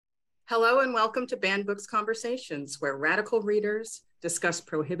Hello and welcome to Banned Books Conversations, where radical readers discuss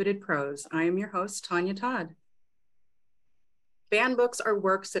prohibited prose. I am your host, Tanya Todd. Banned books are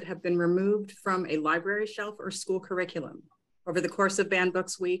works that have been removed from a library shelf or school curriculum. Over the course of Banned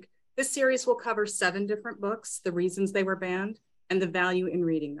Books Week, this series will cover 7 different books, the reasons they were banned, and the value in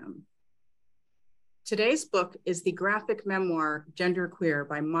reading them. Today's book is the graphic memoir, Genderqueer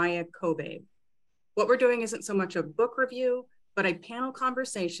by Maia Kobabe. What we're doing isn't so much a book review, but a panel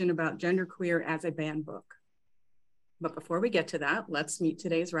conversation about genderqueer as a banned book. But before we get to that, let's meet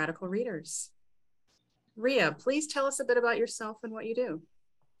today's radical readers. Ria, please tell us a bit about yourself and what you do.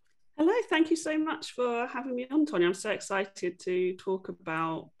 Hello, thank you so much for having me on, Tonya. I'm so excited to talk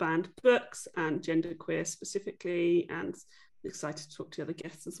about banned books and genderqueer specifically, and excited to talk to other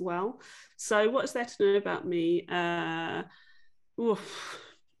guests as well. So what is there to know about me?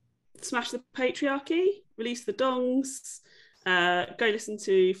 Smash the patriarchy, release the dongs, go listen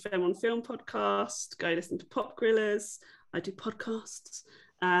to Femme on Film podcast, go listen to Pop Gorillas. I do podcasts,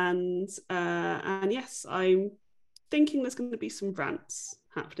 and yes, I'm thinking there's going to be some rants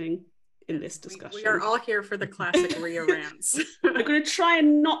happening in this discussion. We are all here for the classic Ria rants. I'm going to try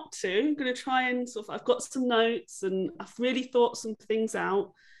and not to. I'm going to try and I've got some notes and I've really thought some things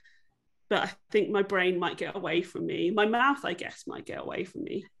out, but I think my brain might get away from me. My mouth, I guess, might get away from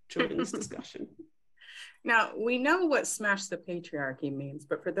me during this discussion. Now, we know what smash the patriarchy means,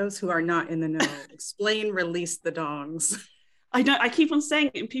 but for those who are not in the know, explain release the dongs. I know, I keep on saying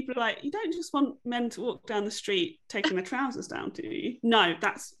it and people are like, you don't just want men to walk down the street taking their trousers down, do you? No,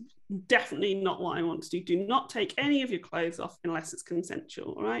 that's definitely not what I want to do. Do not take any of your clothes off unless it's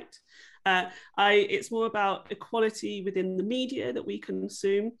consensual, all right? It's more about equality within the media that we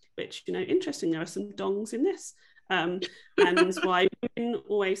consume, which, interesting, there are some dongs in this. And why women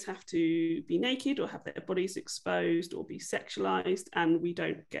always have to be naked or have their bodies exposed or be sexualized, and we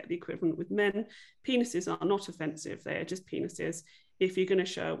don't get the equivalent with men. Penises are not offensive, they are just penises. If you're going to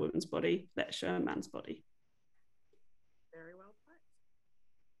show a woman's body, let's show a man's body. Very well put.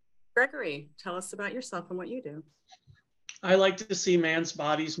 Gregory, tell us about yourself and what you do. I like to see man's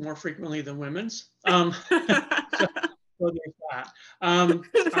bodies more frequently than women's. So there's that.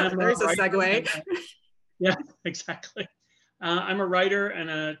 There's a segue. Yeah, exactly. I'm a writer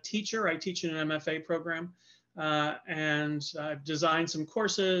and a teacher. I teach in an MFA program, and I've designed some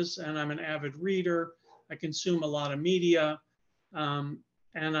courses, and I'm an avid reader. I consume a lot of media, and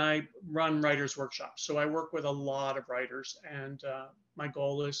I run writers' workshops. So I work with a lot of writers, and my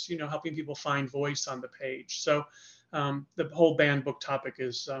goal is, helping people find voice on the page. So the whole banned book topic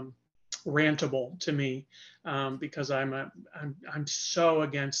is rantable to me, because I'm so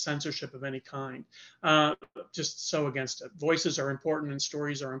against censorship of any kind, just so against it. Voices are important and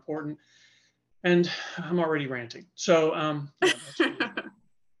stories are important, and I'm already ranting. So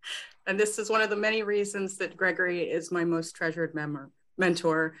and this is one of the many reasons that Gregory is my most treasured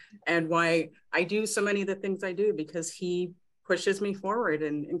mentor, and why I do so many of the things I do, because he pushes me forward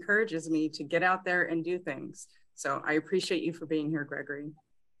and encourages me to get out there and do things. So I appreciate you for being here, Gregory.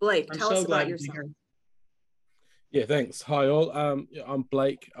 Blake, tell us about yourself. Yeah, thanks. Hi all. I'm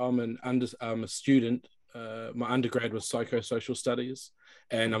Blake. I'm a student. My undergrad was psychosocial studies,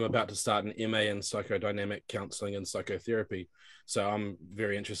 and I'm about to start an MA in psychodynamic counseling and psychotherapy. So I'm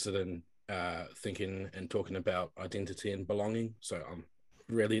very interested in thinking and talking about identity and belonging. So I'm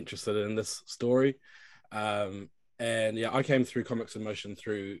really interested in this story. And yeah, I came through Comics in Motion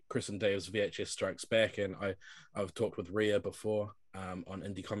through Chris and Dave's VHS Strikes Back, and I've talked with Ria before on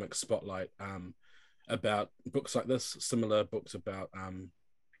Indie Comics Spotlight about books like this, similar books about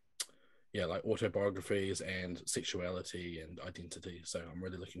like autobiographies and sexuality and identity. So I'm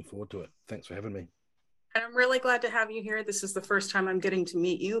really looking forward to it. Thanks for having me. And I'm really glad to have you here. This is the first time I'm getting to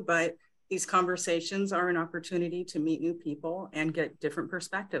meet you, but these conversations are an opportunity to meet new people and get different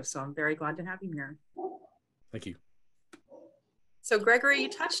perspectives. So I'm very glad to have you here. Thank you. So Gregory, you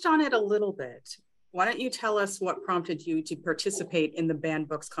touched on it a little bit. Why don't you tell us what prompted you to participate in the banned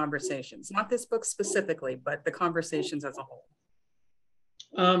books conversations? Not this book specifically, but the conversations as a whole.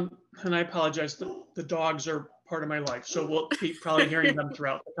 And I apologize, the dogs are part of my life, so we'll keep probably hearing them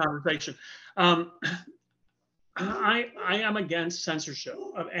throughout the conversation. I am against censorship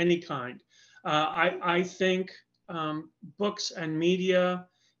of any kind. I think books and media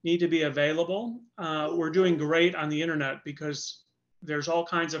need to be available. We're doing great on the internet because there's all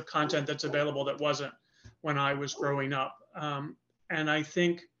kinds of content that's available that wasn't when I was growing up. And I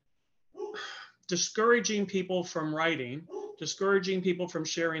think discouraging people from writing, discouraging people from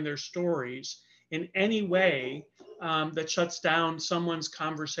sharing their stories in any way that shuts down someone's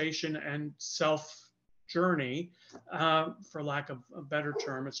conversation and self journey, for lack of a better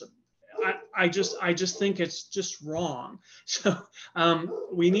term, I just think it's just wrong. So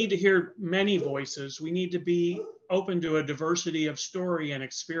we need to hear many voices. We need to be open to a diversity of story and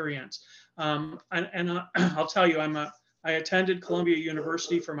experience. I'll tell you, I attended Columbia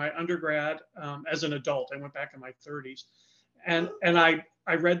University for my undergrad as an adult. I went back in my 30s, and I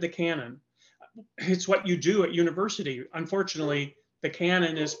read the canon. It's what you do at university. Unfortunately, the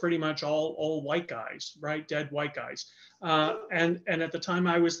canon is pretty much all old white guys, right? Dead white guys. And at the time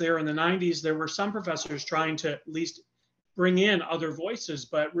I was there in the 90s, there were some professors trying to at least bring in other voices,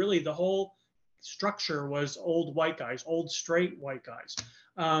 but really the whole structure was old white guys, old straight white guys.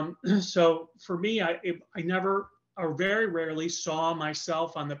 So for me, I never or very rarely saw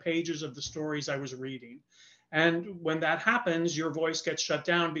myself on the pages of the stories I was reading. And when that happens, your voice gets shut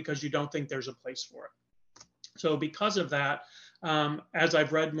down because you don't think there's a place for it. So because of that, as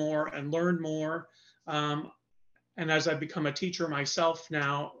I've read more and learned more, and as I've become a teacher myself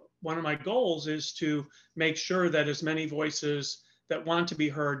now, one of my goals is to make sure that as many voices that want to be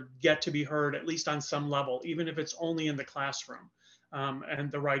heard get to be heard, at least on some level, even if it's only in the classroom. And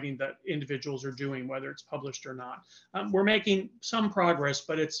the writing that individuals are doing, whether it's published or not. We're making some progress,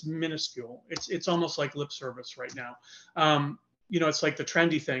 but it's minuscule. It's almost like lip service right now. It's like the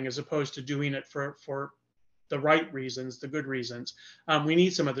trendy thing as opposed to doing it for the right reasons, the good reasons. We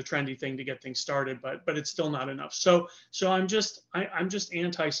need some of the trendy thing to get things started, but it's still not enough. So I'm just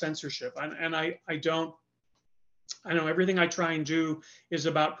anti-censorship, and I know everything I try and do is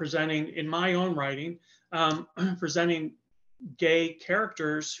about presenting in my own writing, presenting gay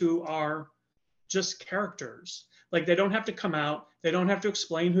characters who are just characters. Like, they don't have to come out, they don't have to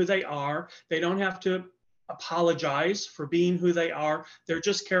explain who they are, they don't have to apologize for being who they are. They're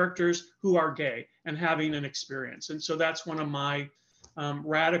just characters who are gay and having an experience. And so that's one of my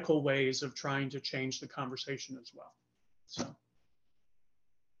radical ways of trying to change the conversation as well. So.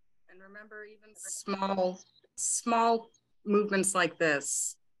 And remember, even small movements like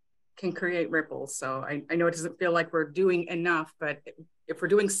this can create ripples. So I know it doesn't feel like we're doing enough, but if we're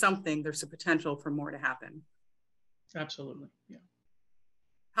doing something, there's a potential for more to happen. Absolutely, yeah.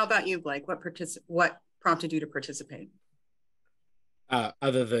 How about you, Blake? What prompted you to participate?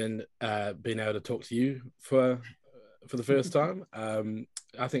 Other than being able to talk to you for the first time,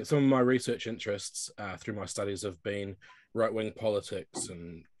 I think some of my research interests through my studies have been right-wing politics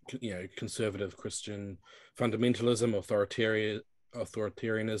and conservative Christian fundamentalism,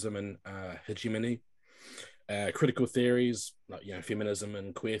 authoritarianism and hegemony. Critical theories like feminism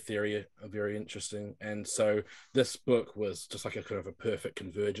and queer theory are very interesting, and so this book was just like a kind of a perfect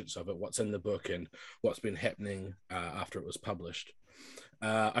convergence of it, what's in the book and what's been happening after it was published.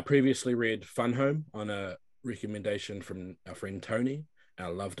 I previously read Fun Home on a recommendation from our friend Tony, and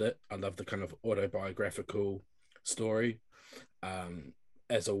I loved it. I loved the kind of autobiographical story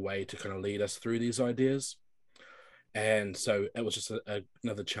as a way to kind of lead us through these ideas. And so it was just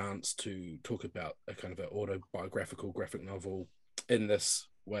another chance to talk about a kind of an autobiographical graphic novel in this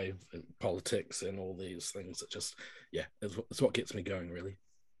way, in politics and all these things that just, it's what gets me going, really.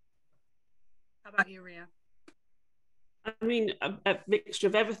 How about you, Ria? I mean, a mixture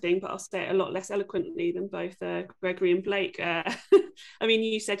of everything, but I'll say it a lot less eloquently than both Gregory and Blake. I mean,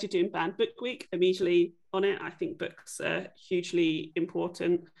 you said you're doing Banned Book Week. Immediately on it, I think books are hugely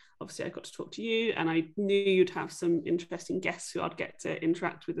important. Obviously, I got to talk to you, and I knew you'd have some interesting guests who I'd get to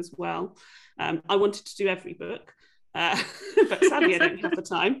interact with as well. I wanted to do every book, but sadly, I don't have the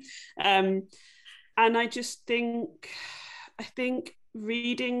time. And I just think,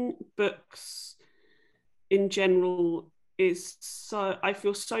 reading books in general is so, I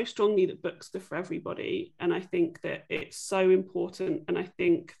feel so strongly that books are for everybody, and I think that it's so important, and I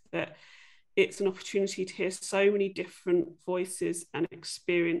think that it's an opportunity to hear so many different voices and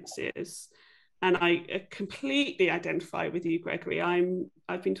experiences. And I completely identify with you, Gregory.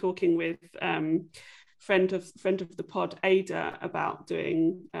 I've been talking with friend of the pod, Ada, about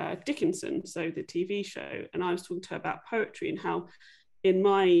doing Dickinson, so the TV show, and I was talking to her about poetry and how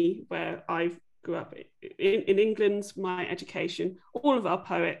where I grew up in England, my education, all of our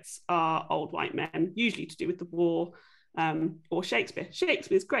poets are old white men, usually to do with the war, or Shakespeare.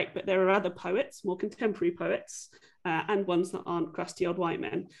 Shakespeare's great, but there are other poets, more contemporary poets, and ones that aren't crusty old white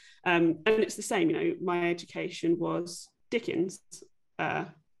men. And it's the same, my education was Dickens,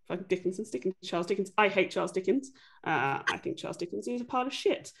 Charles Dickens. I hate Charles Dickens. I think Charles Dickens is a pile of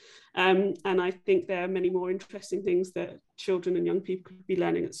shit. And I think there are many more interesting things that children and young people could be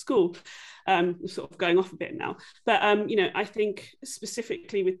learning at school. Sort of going off a bit now. But, I think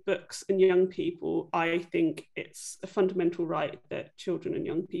specifically with books and young people, I think it's a fundamental right that children and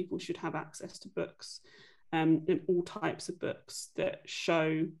young people should have access to books, and all types of books that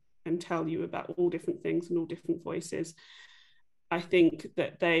show and tell you about all different things and all different voices. I think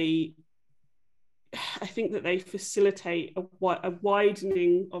that they facilitate a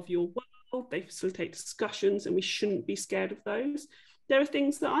widening of your world. They facilitate discussions, and we shouldn't be scared of those. There are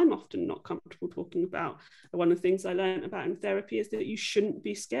things that I'm often not comfortable talking about. One of the things I learned about in therapy is that you shouldn't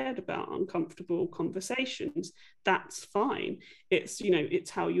be scared about uncomfortable conversations. That's fine. It's, you know, it's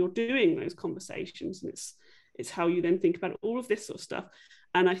how you're doing those conversations, and it's how you then think about all of this sort of stuff.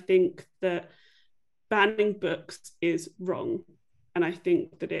 And I think that banning books is wrong. And I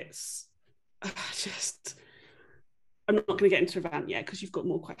think that it's just, I'm not going to get into a rant yet because you've got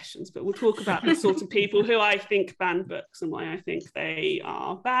more questions, but we'll talk about the sort of people who I think ban books and why I think they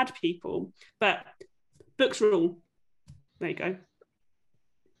are bad people. But books rule. There you go.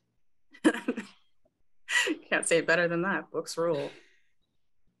 Can't say it better than that. Books rule.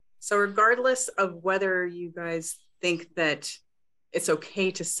 So regardless of whether you guys think that it's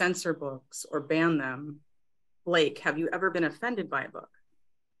okay to censor books or ban them, Blake, have you ever been offended by a book?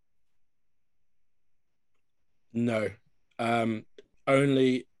 No.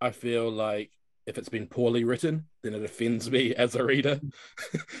 Only I feel like if it's been poorly written, then it offends me as a reader.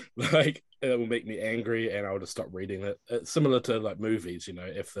 Like, it will make me angry and I'll just stop reading it. It's similar to like movies, you know,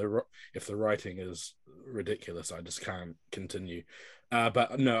 if the writing is ridiculous, I just can't continue.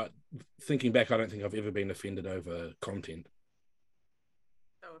 But no, thinking back, I don't think I've ever been offended over content.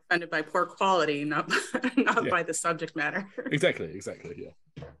 So offended by poor quality, not by the subject matter. Exactly,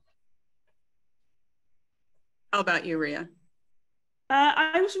 yeah. How about you, Ria?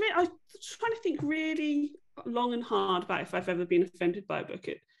 I was trying to think really long and hard about if I've ever been offended by a book.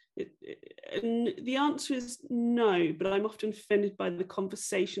 And the answer is no, but I'm often offended by the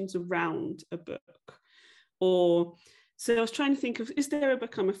conversations around a book. So I was trying to think of, is there a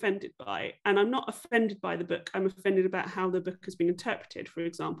book I'm offended by? And I'm not offended by the book. I'm offended about how the book has been interpreted. For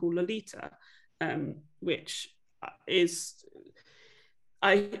example, Lolita, which is,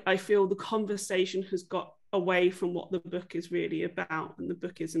 I feel the conversation has got away from what the book is really about, and the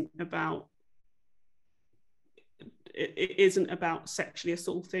book isn't about sexually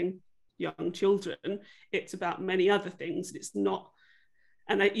assaulting young children. It's about many other things. It's not,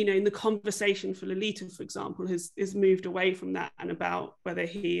 and in the conversation for Lolita, for example, has moved away from that and about whether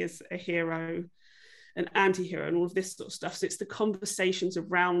he is a hero, an anti-hero, and all of this sort of stuff. So it's the conversations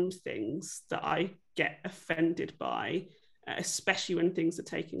around things that I get offended by, especially when things are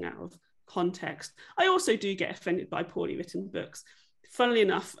taken out of context. I also do get offended by poorly written books. Funnily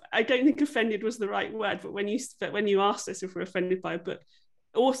enough, I don't think offended was the right word, but when you asked us if we're offended by a book,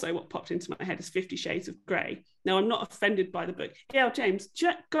 also what popped into my head is 50 Shades of Grey. Now, I'm not offended by the book. Yeah, James,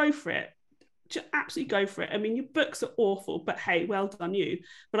 go for it. Just absolutely go for it. I mean, your books are awful, but hey, well done you.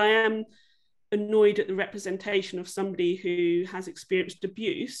 But I am annoyed at the representation of somebody who has experienced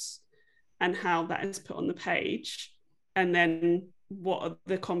abuse and how that is put on the page. And then what are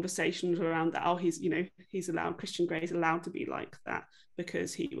the conversations around that? Oh, he's allowed, Christian Grey is allowed to be like that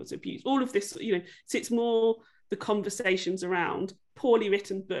because he was abused. All of this, so it's more the conversations around poorly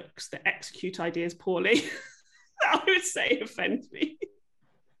written books that execute ideas poorly that I would say offend me.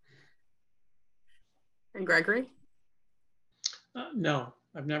 And Gregory? No,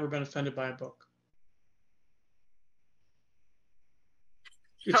 I've never been offended by a book.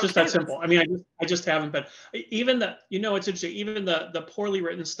 It's just that simple. I mean, I just haven't been. Even the, it's interesting. Even the poorly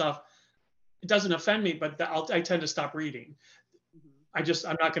written stuff, it doesn't offend me, but I tend to stop reading. Mm-hmm.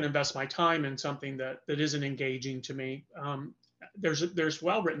 I'm not going to invest my time in something that isn't engaging to me. There's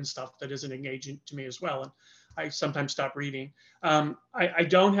well written stuff that isn't engaging to me as well, and I sometimes stop reading. I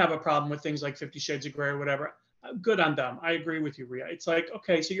don't have a problem with things like 50 Shades of Grey or whatever. Good on them. I agree with you, Ria. It's like,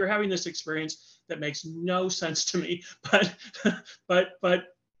 okay, so you're having this experience that makes no sense to me, but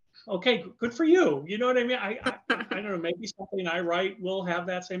okay, good for you. You know what I mean? I don't know, maybe something I write will have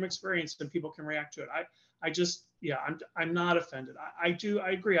that same experience and people can react to it. I'm not offended. I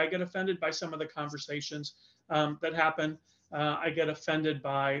agree. I get offended by some of the conversations that happen. I get offended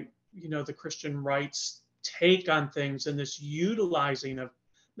by, the Christian right's take on things and this utilizing of,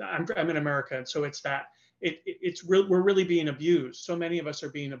 I'm in America, and so it's that. We're really being abused. So many of us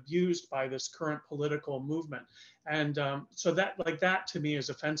are being abused by this current political movement. And so that to me is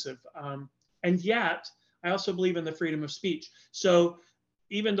offensive. And yet I also believe in the freedom of speech. So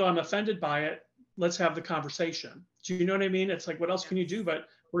even though I'm offended by it, let's have the conversation. Do you know what I mean? It's like, what else can you do? But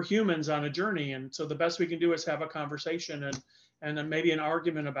we're humans on a journey. And so the best we can do is have a conversation and then maybe an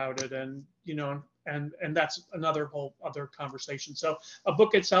argument about it. And, and that's another whole other conversation. So a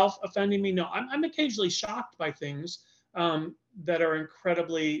book itself offending me? No, I'm occasionally shocked by things that are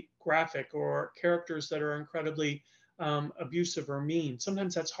incredibly graphic or characters that are incredibly abusive or mean.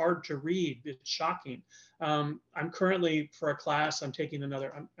 Sometimes that's hard to read. It's shocking. I'm currently, for a class, I'm taking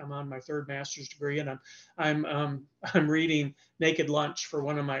another. I'm on my third master's degree, and I'm reading Naked Lunch for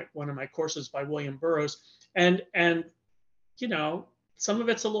one of my courses by William Burroughs, and you know, some of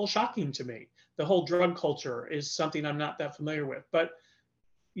it's a little shocking to me. The whole drug culture is something I'm not that familiar with, but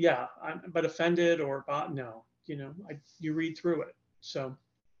yeah, but offended or no, you know, you read through it. So.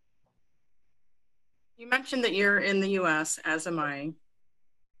 You mentioned that you're in the US, as am I.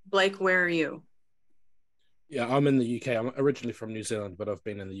 Blake, where are you? Yeah, I'm in the UK. I'm originally from New Zealand, but I've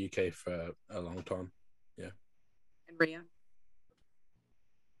been in the UK for a long time. Yeah. And Ria?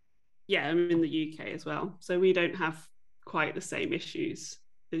 Yeah, I'm in the UK as well. So we don't have quite the same issues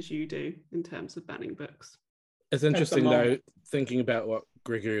as you do in terms of banning books. It's interesting, though, thinking about what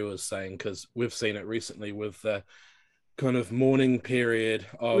Gregory was saying, because we've seen it recently with the kind of mourning period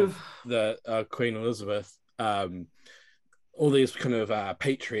of the Queen Elizabeth. All these kind of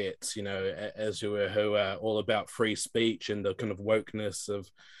patriots, you know, as you were, who are all about free speech and the kind of wokeness of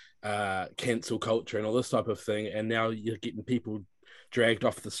cancel culture and all this type of thing. And now you're getting people dragged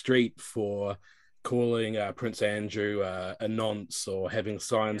off the street for calling Prince Andrew a nonce, or having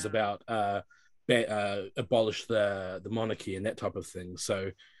signs about abolish the monarchy and that type of thing.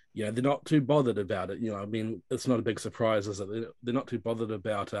 So, you know, they're not too bothered about it. You know, I mean, it's not a big surprise, is it? They're not too bothered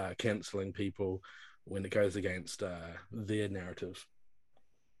about cancelling people when it goes against their narrative.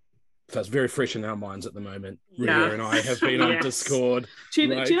 So it's very fresh in our minds at the moment. Yeah. Ria and I have been on Discord. Do you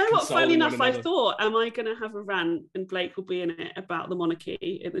know what? Funny enough, I thought, am I going to have a rant and Blake will be in it about the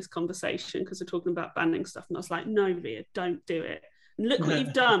monarchy in this conversation because we're talking about banning stuff? And I was like, no, Ria, don't do it. And look what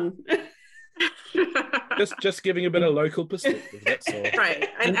you've done. just giving a bit of local perspective, that's all. Right.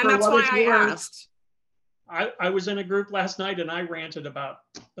 And that's why I asked. I was in a group last night and I ranted about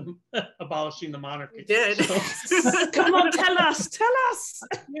abolishing the monarchy. You did. So, come on, tell us.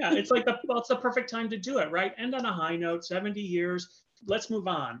 Yeah, it's like it's the perfect time to do it, right? End on a high note, 70 years, let's move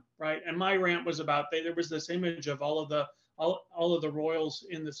on, right? And my rant was about, there was this image of all of the royals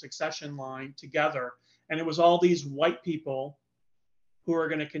in the succession line together. And it was all these white people who are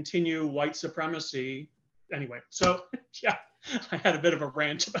going to continue white supremacy. Anyway, so yeah, I had a bit of a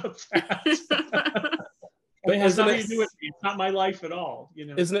rant about that. But it has nothing to do with me. It's not my life at all, you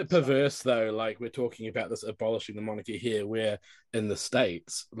know. Isn't it perverse though? Like, we're talking about this abolishing the monarchy here, where in the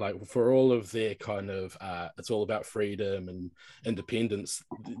States, like, for all of their kind of it's all about freedom and independence,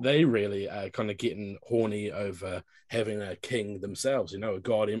 they really are kind of getting horny over having a king themselves, you know, a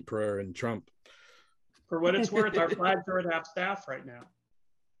god emperor and Trump. For what it's worth, our flags are at half staff right now.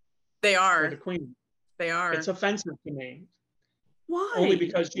 They are. For the Queen. They are. It's offensive to me. Why? Only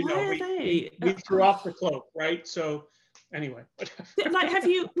because, you know, we threw off the cloak, right? So anyway. Like, have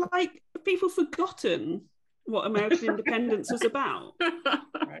people forgotten what American independence was about?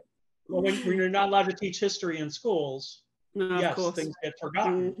 Right. Well, when you're not allowed to teach history in schools, yes, of course, things get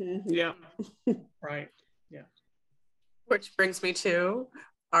forgotten. Mm-hmm. Yeah. Right. Yeah. Which brings me to,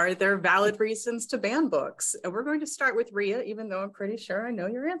 are there valid reasons to ban books? And we're going to start with Ria, even though I'm pretty sure I know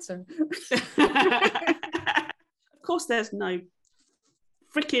your answer. Of course, there's no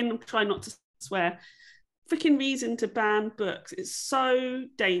freaking, try not to swear, freaking reason to ban books. It's so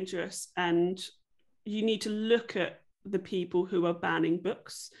dangerous, and you need to look at the people who are banning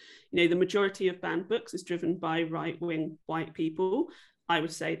books. You know, the majority of banned books is driven by right-wing white people. I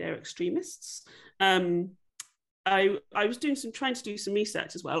would say they're extremists. I was trying to do some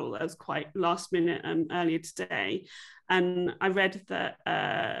research as well. That was quite last minute earlier today, and I read that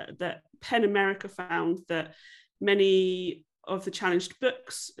that PEN America found that many of the challenged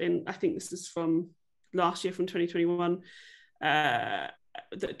books, I think this is from last year, from 2021, that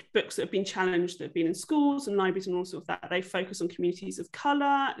books that have been challenged, that have been in schools and libraries and all sorts of that, they focus on communities of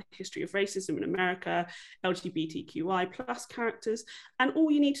color, the history of racism in America, LGBTQI plus characters. And all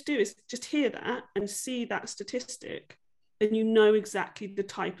you need to do is just hear that and see that statistic, and you know exactly the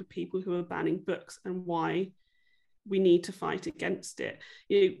type of people who are banning books and why we need to fight against it.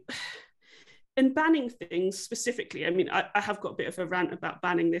 You know, and banning things specifically, I mean, I have got a bit of a rant about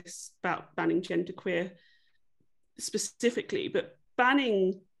banning genderqueer specifically, but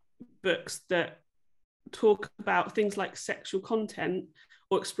banning books that talk about things like sexual content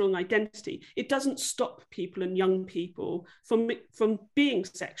or exploring identity, it doesn't stop people and young people from being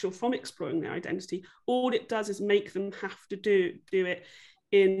sexual, from exploring their identity. All it does is make them have to do it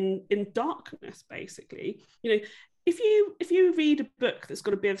in darkness, basically. You know, if you read a book that's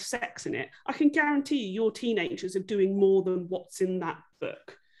got a bit of sex in it, I can guarantee you your teenagers are doing more than what's in that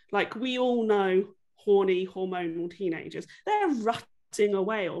book. Like, we all know horny, hormonal teenagers, they're rutting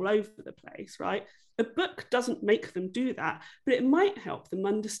away all over the place, right? A book doesn't make them do that, but it might help them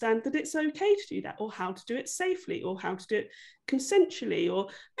understand that it's okay to do that, or how to do it safely, or how to do it consensually, or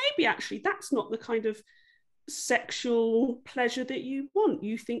maybe actually that's not the kind of sexual pleasure that you want.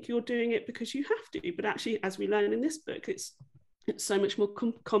 You think you're doing it because you have to, but actually, as we learn in this book, it's so much more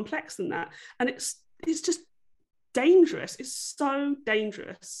complex than that, and it's just dangerous. It's so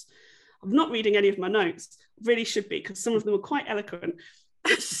dangerous. I'm not reading any of my notes. Really should be, because some of them are quite eloquent.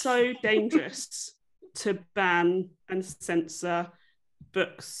 It's so dangerous to ban and censor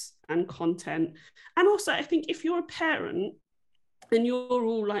books and content. And also, I think if you're a parent and you're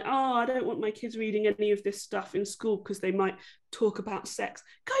all like, oh, I don't want my kids reading any of this stuff in school because they might talk about sex,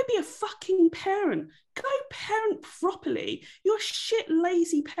 go be a fucking parent. Go parent properly. You're a shit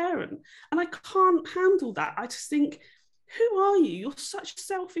lazy parent. And I can't handle that. I just think, who are you? You're such a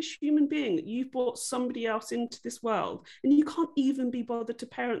selfish human being that you've brought somebody else into this world and you can't even be bothered to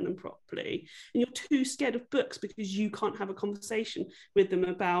parent them properly. And you're too scared of books because you can't have a conversation with them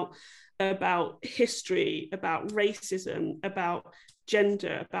about history, about racism, about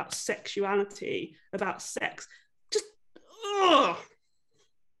gender, about sexuality, about sex. Just, ugh.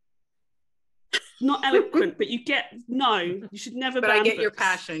 Not eloquent, but you get, no, you should never ban I get books. your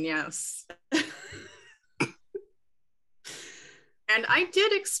passion, yes. And I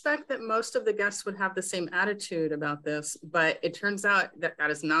did expect that most of the guests would have the same attitude about this, but it turns out that that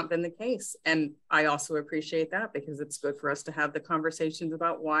has not been the case. And I also appreciate that, because it's good for us to have the conversations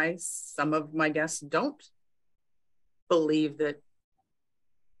about why some of my guests don't believe that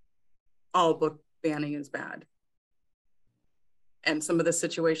all book banning is bad. And some of the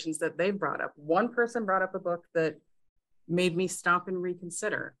situations that they brought up. One person brought up a book that made me stop and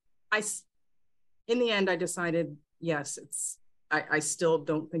reconsider. In the end, I decided, yes, I still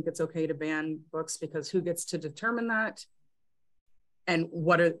don't think it's okay to ban books, because who gets to determine that? And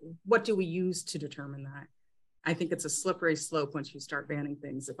what do we use to determine that? I think it's a slippery slope once you start banning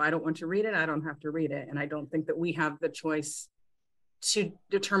things. If I don't want to read it, I don't have to read it. And I don't think that we have the choice to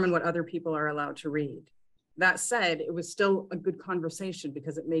determine what other people are allowed to read. That said, it was still a good conversation,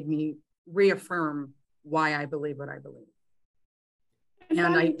 because it made me reaffirm why I believe what I believe.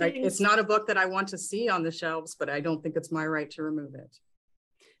 And it's not a book that I want to see on the shelves, but I don't think it's my right to remove it.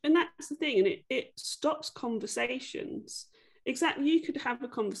 And that's the thing, and it stops conversations. Exactly, you could have a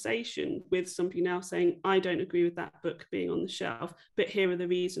conversation with somebody now saying, I don't agree with that book being on the shelf, but here are the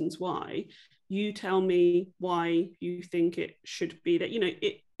reasons why. You tell me why you think it should be that. You know,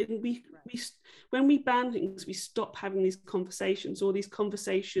 when we ban things, we stop having these conversations, or these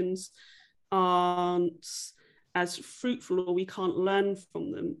conversations aren't as fruitful, or we can't learn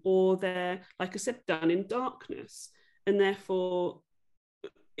from them, or they're, like I said, done in darkness, and therefore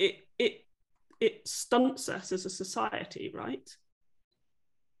it stunts us as a society, right?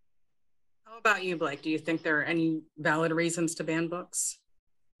 How about you, Blake? Do you think there are any valid reasons to ban books?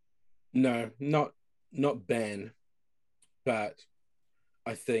 No, not ban, but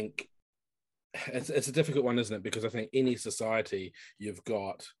I think it's a difficult one, isn't it? Because I think any society you've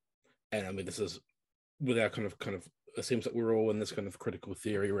got, and I mean, this is with our kind of it seems like we're all in this kind of critical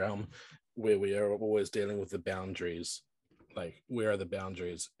theory realm where we are always dealing with the boundaries. Like, where are the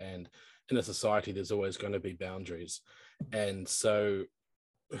boundaries? And in a society, there's always going to be boundaries. And so,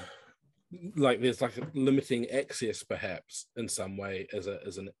 like, there's like limiting access, perhaps, in some way as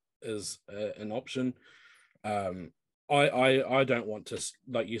an option. I don't want to,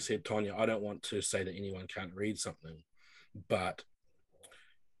 like you said, Tanya, I don't want to say that anyone can't read something, but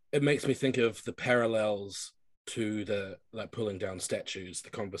it makes me think of the parallels to the, like, pulling down statues, the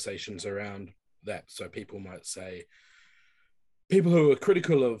conversations around that. So people might say, people who are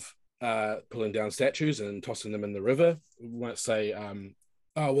critical of pulling down statues and tossing them in the river might say,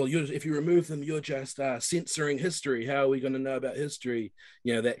 oh, well, if you remove them, you're just censoring history. How are we going to know about history?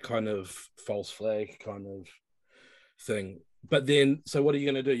 You know, that kind of false flag kind of thing. But then, so what are you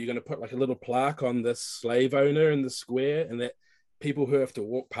going to do? You're going to put like a little plaque on this slave owner in the square, and that people who have to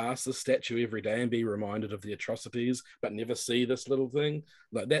walk past the statue every day and be reminded of the atrocities, but never see this little thing,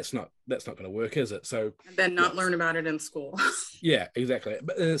 like that's not going to work, is it? So, and then not learn about it in school. Yeah, exactly.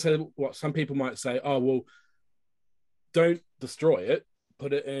 But so what some people might say, oh, well, don't destroy it,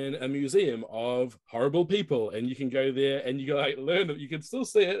 put it in a museum of horrible people, and you can go there and you can like learn it. You can still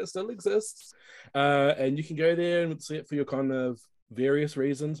see it still exists, and you can go there and see it for your kind of various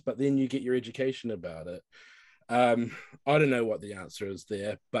reasons, but then you get your education about it. I don't know what the answer is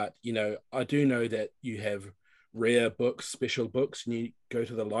there, but you know, I do know that you have rare books, special books, and you go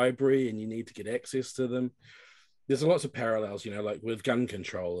to the library and you need to get access to them. There's lots of parallels, you know, like with gun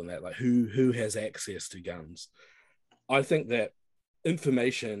control and that, like who has access to guns. I think that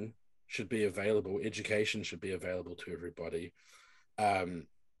information should be available. Education should be available to everybody. I'm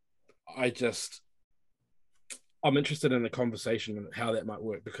interested in the conversation and how that might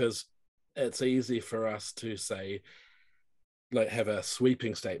work, because it's easy for us to say, like, have a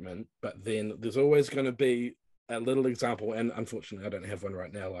sweeping statement, but then there's always going to be a little example. And unfortunately, I don't have one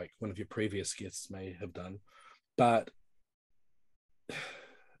right now, like one of your previous guests may have done. But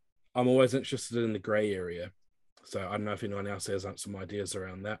I'm always interested in the gray area. So I don't know if anyone else has some ideas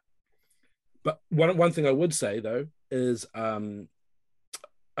around that. But one thing I would say, though, is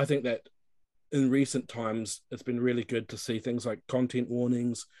I think that in recent times, it's been really good to see things like content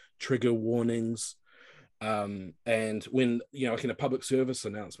warnings, trigger warnings, and when, like in a public service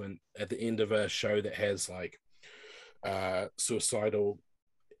announcement at the end of a show that has like suicidal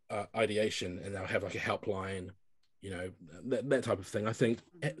ideation, and they'll have like a helpline, that type of thing. I think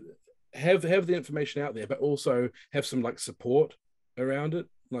have the information out there, but also have some like support around it,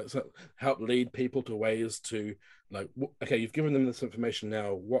 like so help lead people to ways to, like, okay, you've given them this information,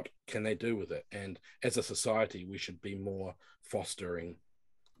 now what can they do with it? And as a society, we should be more fostering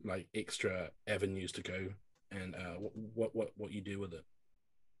like extra avenues to go and what you do with it.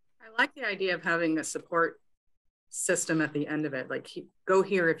 I like the idea of having a support system at the end of it, like go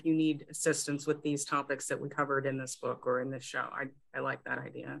here if you need assistance with these topics that we covered in this book or in this show. I like that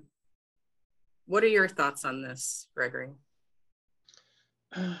idea. What are your thoughts on this, Gregory?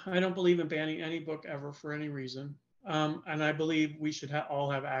 I don't believe in banning any book ever for any reason. And I believe we should all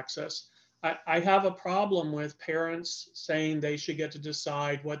have access. I have a problem with parents saying they should get to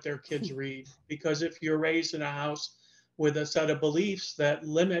decide what their kids read, because if you're raised in a house with a set of beliefs that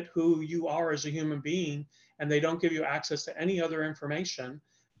limit who you are as a human being, and they don't give you access to any other information,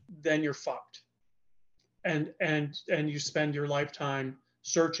 then you're fucked. And you spend your lifetime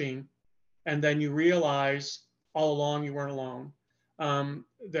searching, and then you realize all along you weren't alone.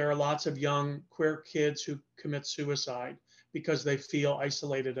 There are lots of young queer kids who commit suicide because they feel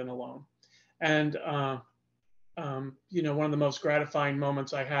isolated and alone. And one of the most gratifying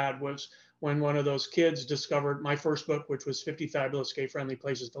moments I had was when one of those kids discovered my first book, which was 50 Fabulous Gay-Friendly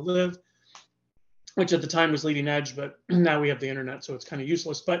Places to Live, which at the time was leading edge, but now we have the internet, so it's kind of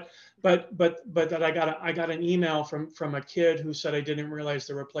useless. But that I got an email from a kid who said, I didn't realize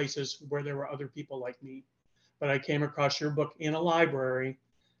there were places where there were other people like me, but I came across your book in a library,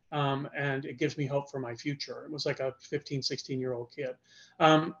 and it gives me hope for my future. It was like a 15, 16-year-old kid.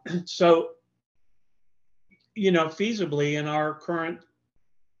 So, feasibly in our current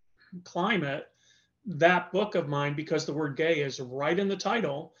climate, that book of mine, because the word gay is right in the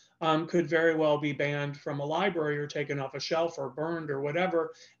title, could very well be banned from a library or taken off a shelf or burned or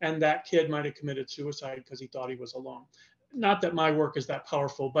whatever. And that kid might have committed suicide because he thought he was alone. Not that my work is that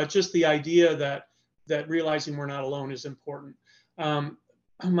powerful, but just the idea that realizing we're not alone is important.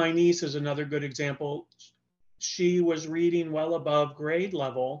 My niece is another good example. She was reading well above grade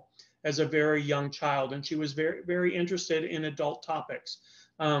level as a very young child, and she was very, very interested in adult topics.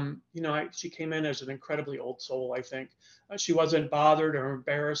 She came in as an incredibly old soul, I think. She wasn't bothered or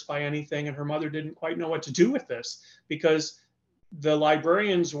embarrassed by anything, and her mother didn't quite know what to do with this because the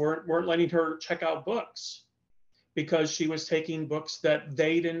librarians weren't letting her check out books because she was taking books that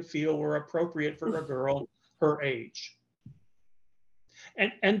they didn't feel were appropriate for a girl her age.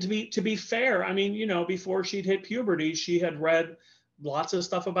 And to be fair, I mean, before she'd hit puberty, she had read lots of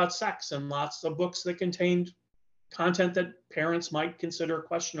stuff about sex and lots of books that contained content that parents might consider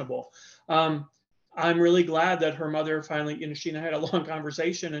questionable. I'm really glad that her mother finally, she and I had a long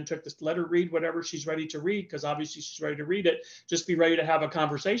conversation and took this, let her read whatever she's ready to read, because obviously she's ready to read it. Just be ready to have a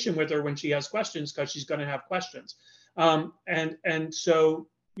conversation with her when she has questions, because she's going to have questions. And so,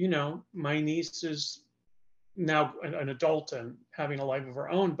 my niece is now an adult and having a life of her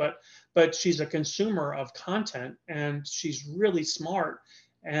own, but she's a consumer of content, and she's really smart.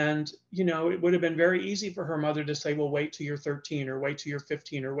 And, it would have been very easy for her mother to say, well, wait till you're 13 or wait till you're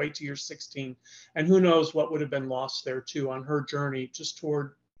 15 or wait till you're 16. And who knows what would have been lost there too on her journey just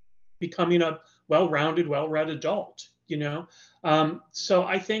toward becoming a well-rounded, well-read adult, So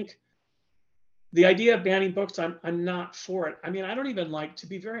I think the idea of banning books, I'm not for it. I mean, I don't even like, to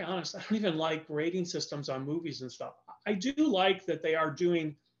be very honest, I don't even like rating systems on movies and stuff. I do like that they are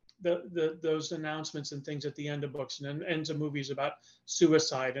doing those announcements and things at the end of books and ends of movies about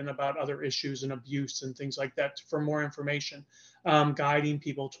suicide and about other issues and abuse and things like that for more information, guiding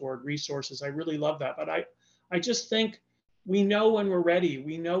people toward resources. I really love that. But I just think we know when we're ready.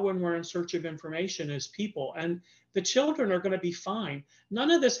 We know when we're in search of information as people, and the children are going to be fine.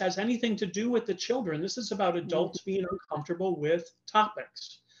 None of this has anything to do with the children. This is about adults being uncomfortable with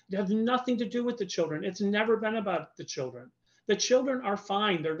topics. It has nothing to do with the children. It's never been about the children. The children are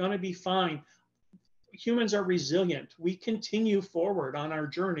fine. They're going to be fine. Humans are resilient. We continue forward on our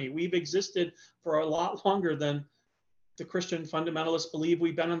journey. We've existed for a lot longer than the Christian fundamentalists believe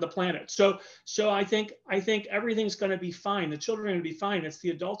we've been on the planet. So I think everything's going to be fine. The children are going to be fine. It's the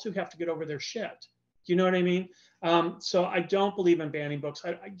adults who have to get over their shit. You know what I mean? So I don't believe in banning books.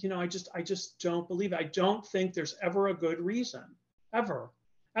 I just don't believe it. I don't think there's ever a good reason, ever.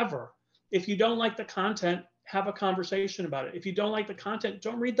 If you don't like the content, have a conversation about it. If you don't like the content,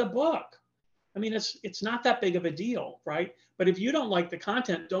 don't read the book. I mean, it's not that big of a deal, right? But if you don't like the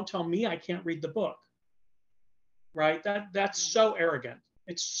content, don't tell me I can't read the book, right? That's so arrogant.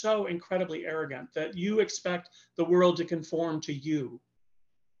 It's so incredibly arrogant that you expect the world to conform to you,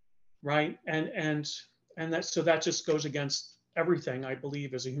 right? And that just goes against everything I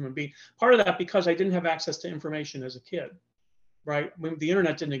believe as a human being. Part of that because I didn't have access to information as a kid, right? When the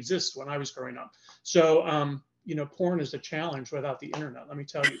internet didn't exist when I was growing up. So, porn is a challenge without the internet, let me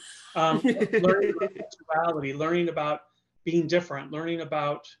tell you. Learning about sexuality, learning about being different, learning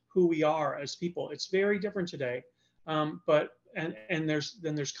about who we are as people. It's very different today. But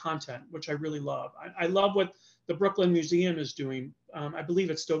there's content, which I really love. I love what the Brooklyn Museum is doing. I believe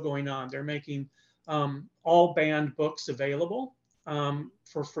it's still going on. They're making all banned books available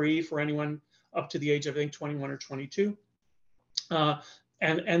for free for anyone up to the age of, I think, 21 or 22.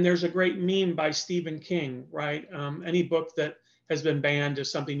 And there's a great meme by Stephen King, right? Any book that has been banned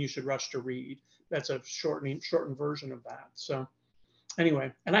is something you should rush to read. That's a shortened version of that. So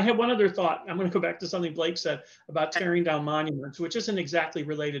anyway, and I have one other thought. I'm going to go back to something Blake said about tearing down monuments, which isn't exactly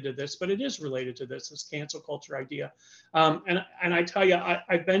related to this, but it is related to this cancel culture idea. And I tell you,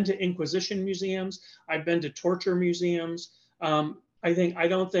 I've been to Inquisition museums. I've been to torture museums. I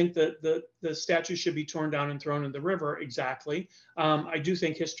don't think that the statues should be torn down and thrown in the river exactly. I do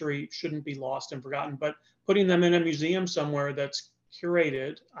think history shouldn't be lost and forgotten, but putting them in a museum somewhere that's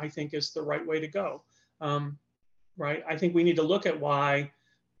curated, I think is the right way to go. Right? I think we need to look at why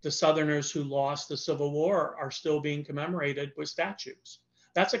the Southerners who lost the Civil War are still being commemorated with statues.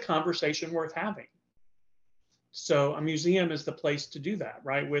 That's a conversation worth having. So a museum is the place to do that,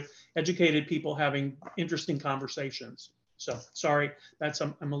 right? With educated people having interesting conversations. So sorry,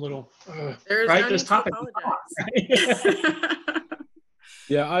 I'm a little There's right. no This need to topic. apologize.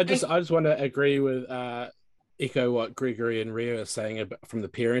 Yeah, I just want to agree with echo what Gregory and Ria are saying about, from the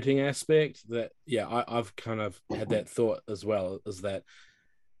parenting aspect. That I've kind of had that thought as well. Is that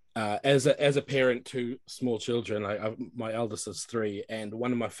as a parent to small children, my eldest is 3, and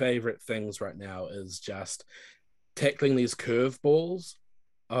one of my favorite things right now is just tackling these curveballs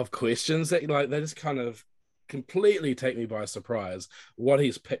of questions that they just kind of completely take me by surprise. What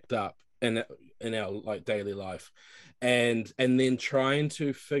he's picked up in our daily life, and then trying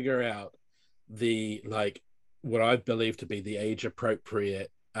to figure out the what I believe to be the age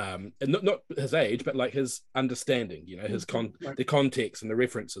appropriate, and not his age, but his understanding, his the context and the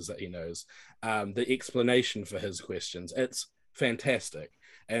references that he knows, the explanation for his questions. It's fantastic.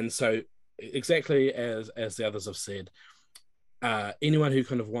 And so exactly as the others have said, anyone who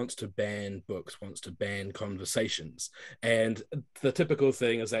kind of wants to ban books wants to ban conversations. And the typical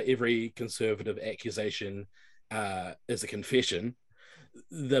thing is that every conservative accusation is a confession.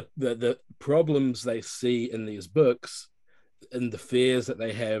 The problems they see in these books and the fears that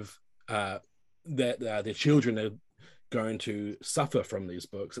they have that their children are going to suffer from these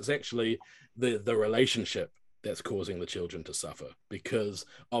books, it's actually the relationship that's causing the children to suffer because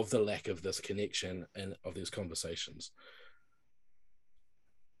of the lack of this connection and of these conversations.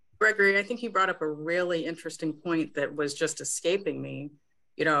 Gregory, I think you brought up a really interesting point that was just escaping me.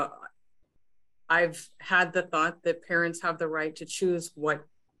 I've had the thought that parents have the right to choose what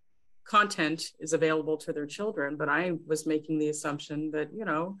content is available to their children, but I was making the assumption that,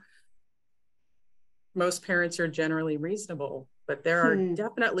 most parents are generally reasonable, but there are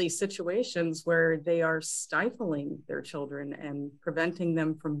definitely situations where they are stifling their children and preventing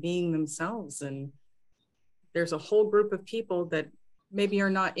them from being themselves. And there's a whole group of people that maybe are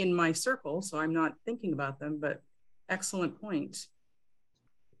not in my circle, so I'm not thinking about them, but excellent point.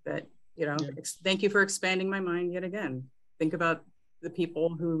 That, thank you for expanding my mind yet again. Think about the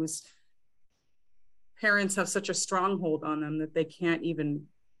people whose parents have such a stronghold on them that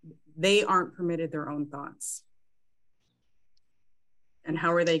they aren't permitted their own thoughts. And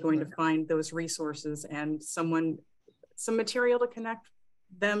how are they going to find those resources and some material to connect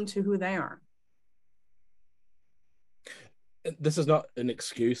them to who they are? This is not an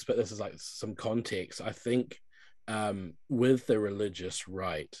excuse, but this is some context. I think with the religious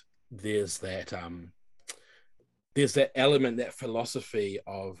right, there's that element, that philosophy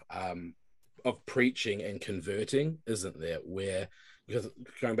of of preaching and converting, isn't there? Where, because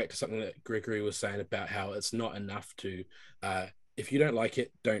going back to something that Gregory was saying about how it's not enough to if you don't like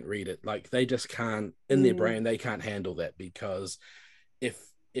it, don't read it. Like, they just can't, in their brain, they can't handle that, because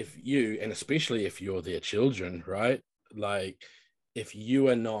if you, and especially if you're their children, right? Like, if you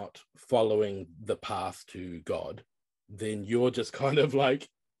are not following the path to God, then you're just kind of like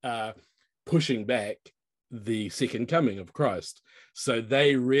pushing back the second coming of Christ. So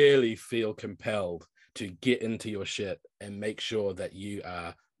they really feel compelled to get into your shit and make sure that you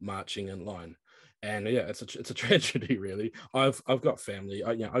are marching in line. And yeah, it's a tragedy, really. I've got family.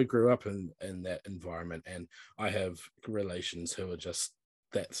 I grew up in that environment, and I have relations who are just,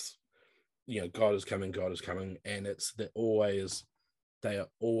 that's, God is coming, and they are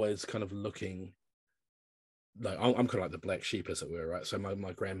always kind of looking. Like, I'm kind of like the black sheep, as it were, right? So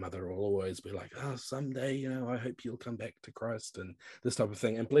my grandmother will always be like, "Oh, someday, I hope you'll come back to Christ," and this type of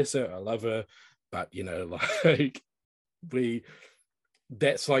thing. And bless her, I love her, but like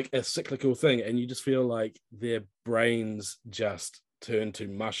that's like a cyclical thing, and you just feel like their brains just turn to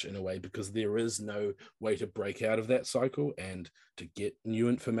mush in a way, because there is no way to break out of that cycle and to get new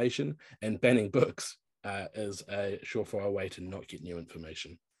information. And banning books is a surefire way to not get new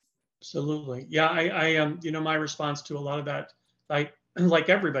information. Absolutely. Yeah, I my response to a lot of that, like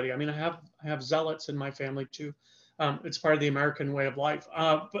everybody, I mean, I have zealots in my family too. It's part of the American way of life.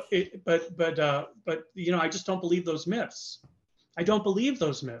 But I just don't believe those myths. I don't believe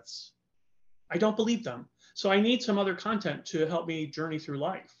those myths. I don't believe them. So I need some other content to help me journey through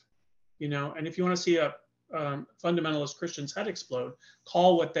life, And if you want to see a fundamentalist Christian's head explode,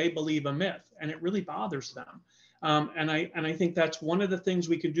 call what they believe a myth, and it really bothers them. And I think that's one of the things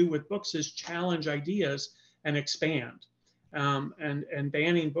we can do with books, is challenge ideas and expand. And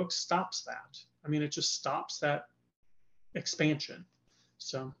banning books stops that. I mean, it just stops that expansion.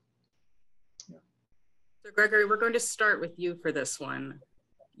 So, yeah. So Gregory, we're going to start with you for this one.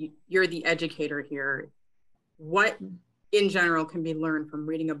 You're the educator here. What in general can be learned from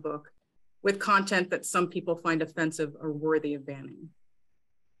reading a book with content that some people find offensive or worthy of banning?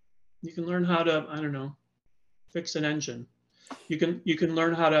 You can learn how to, I don't know, fix an engine. You can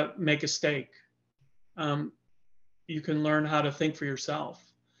learn how to make a steak. You can learn how to think for yourself.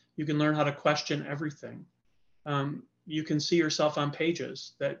 You can learn how to question everything. You can see yourself on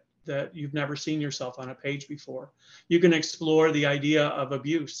pages that you've never seen yourself on a page before. You can explore the idea of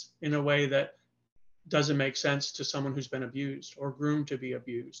abuse in a way that doesn't make sense to someone who's been abused or groomed to be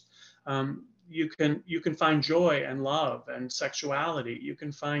abused. You can find joy and love and sexuality. You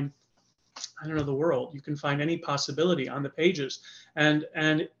can find, I don't know, the world. You can find any possibility on the pages. And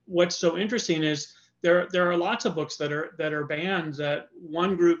what's so interesting is there are lots of books that are banned that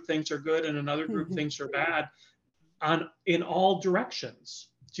one group thinks are good and another group thinks are bad, in all directions.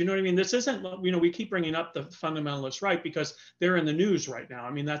 Do you know what I mean? This isn't, we keep bringing up the fundamentalists, right? Because they're in the news right now.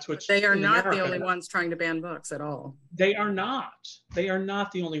 I mean, that's what they are not the only ones trying to ban books at all. They are not. They are not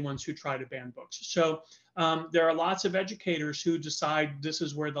the only ones who try to ban books. So there are lots of educators who decide this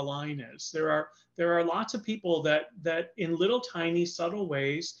is where the line is. There are lots of people that in little tiny subtle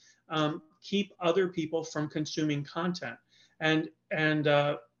ways keep other people from consuming content. And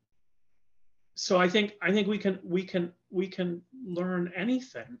so I think we can learn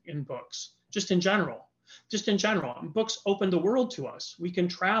anything in books, just in general. Books open the world to us. We can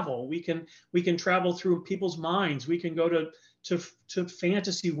travel. We can travel through people's minds. We can go to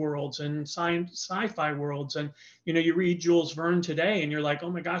fantasy worlds and sci-fi worlds. And you read Jules Verne today, and you're like, oh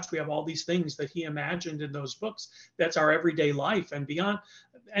my gosh, we have all these things that he imagined in those books. That's our everyday life, and beyond.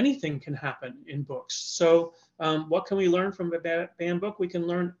 Anything can happen in books. So what can we learn from a banned book? We can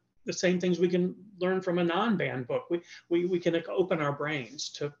learn the same things we can learn from a non-banned book. We can open our brains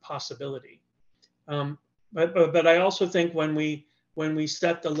to possibility. But I also think when we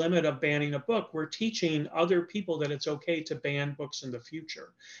set the limit of banning a book, we're teaching other people that it's okay to ban books in the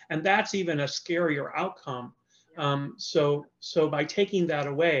future, and that's even a scarier outcome. So by taking that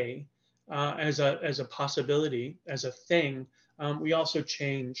away as a possibility, as a thing, we also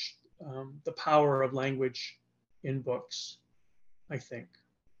change the power of language in books, I think.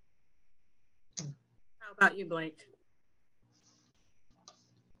 How about you, Blake?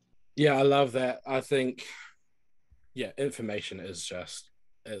 Yeah, I love that. I think, information is just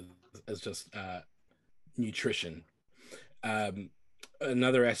nutrition.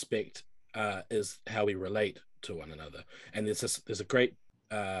 Another aspect is how we relate to one another. And there's a great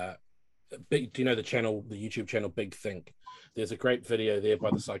big. Do you know the YouTube channel Big Think? There's a great video there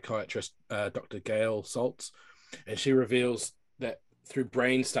by the psychiatrist Dr. Gail Saltz, and she reveals that through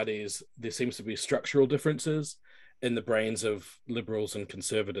brain studies there seems to be structural differences, in the brains of liberals and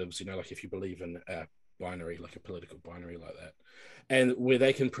conservatives, you know, like if you believe in a binary, like a political binary like that, and where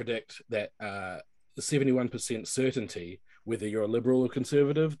they can predict that 71% certainty whether you're a liberal or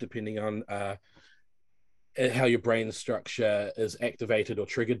conservative, depending on how your brain structure is activated or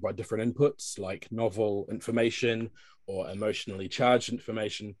triggered by different inputs, like novel information or emotionally charged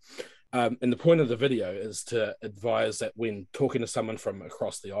information. And the point of the video is to advise that when talking to someone from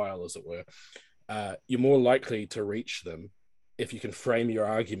across the aisle, as it were, you're more likely to reach them if you can frame your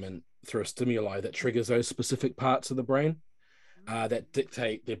argument through a stimuli that triggers those specific parts of the brain that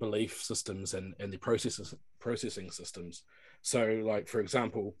dictate their belief systems and their processing systems. So, like, for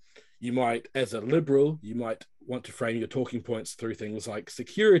example, you might, as a liberal, you might want to frame your talking points through things like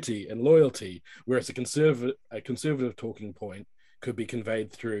security and loyalty, whereas a conservative talking point could be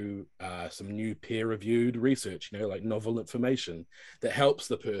conveyed through some new peer-reviewed research, you know, like novel information that helps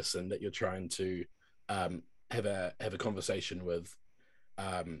the person that you're trying to have a conversation with,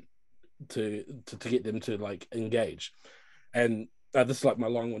 to get them to like engage. And this is like my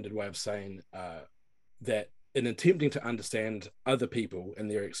long-winded way of saying that in attempting to understand other people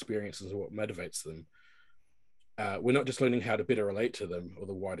and their experiences and what motivates them, we're not just learning how to better relate to them or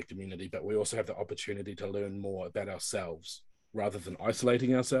the wider community, but we also have the opportunity to learn more about ourselves rather than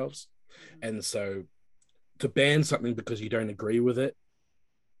isolating ourselves. And so to ban something because you don't agree with it,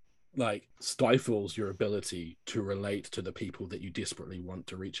 like, stifles your ability to relate to the people that you desperately want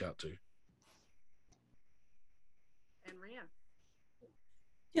to reach out to. And Maia.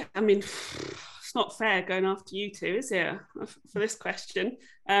 Yeah, I mean, it's not fair going after you two, is it, for this question?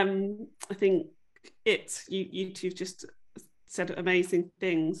 I think you two just said amazing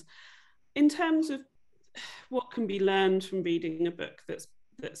things. In terms of what can be learned from reading a book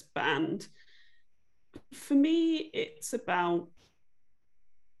that's banned, for me, it's about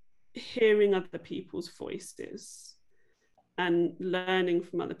hearing other people's voices and learning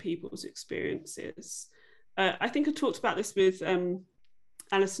from other people's experiences. I think I talked about this with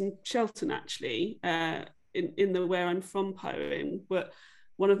Alison Shelton, actually, in the Where I'm From poem, but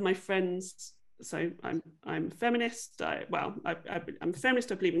one of my friends, so I'm a feminist, I'm a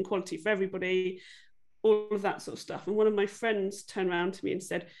feminist, I believe in equality for everybody, all of that sort of stuff. And one of my friends turned around to me and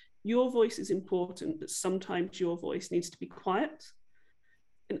said, your voice is important, but sometimes your voice needs to be quiet.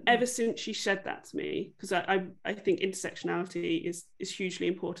 And ever since she said that to me, because I think intersectionality is hugely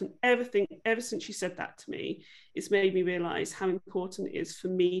important, ever since she said that to me, it's made me realise how important it is for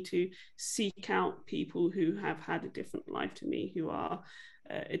me to seek out people who have had a different life to me, who are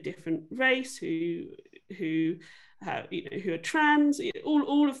a different race, who are trans,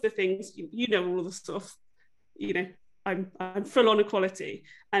 all of the things, all of the stuff, I'm full on equality,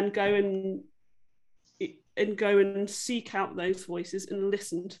 and go and seek out those voices and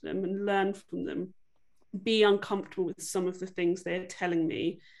listen to them and learn from them, be uncomfortable with some of the things they're telling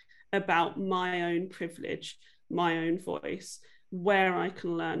me about my own privilege, my own voice, where I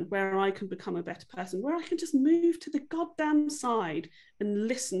can learn, where I can become a better person, where I can just move to the goddamn side and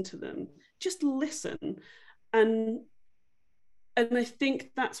listen to them, just listen. And I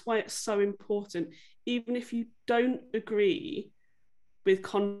think that's why it's so important. Even if you don't agree with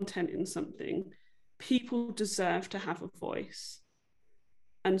content in something, people deserve to have a voice.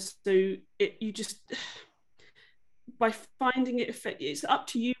 And so by finding it, it's up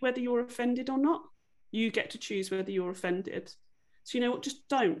to you whether you're offended or not. You get to choose whether you're offended. So you know what, just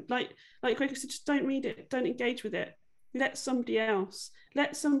don't, like Gregor said, just don't read it, don't engage with it. Let somebody else,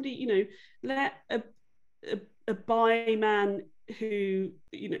 let a bi man who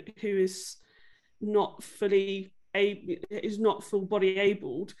is not full body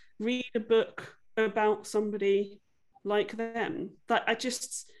abled read a book about somebody like them. That I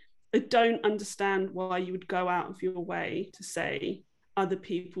don't understand why you would go out of your way to say other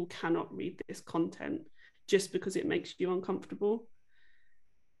people cannot read this content just because it makes you uncomfortable,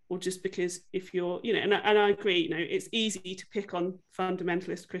 or just because if you're, and I agree, it's easy to pick on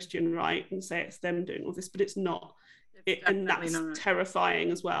fundamentalist Christian right and say it's them doing all this, but it's not. And that's not terrifying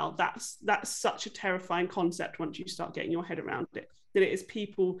as well. That's such a terrifying concept once you start getting your head around it, that it is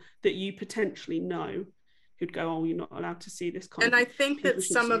people that you potentially know who'd go, oh, you're not allowed to see this content. And I think that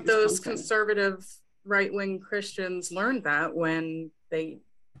some of those conservative right-wing Christians learned that when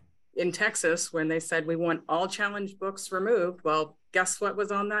in Texas, when they said we want all challenge books removed. Well, guess what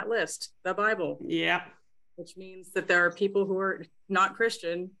was on that list? The Bible. Yeah. Which means that there are people who are not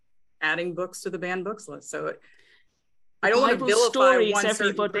Christian adding books to the banned books list. So I don't want to vilify stories, one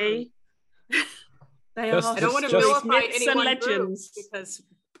everybody. They are. I don't want to vilify any one group, because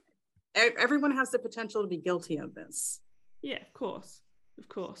everyone has the potential to be guilty of this. Yeah, of course. And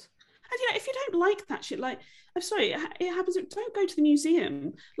if you don't like that shit, like, I'm sorry, it happens. Don't go to the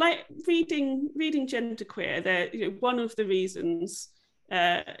museum. Like reading genderqueer, one of the reasons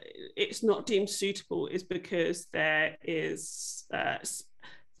it's not deemed suitable is because there is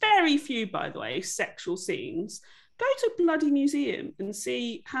very few, by the way, sexual scenes. Go to a bloody museum and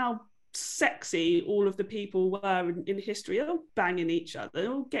see how sexy all of the people were in history. They're all banging each other,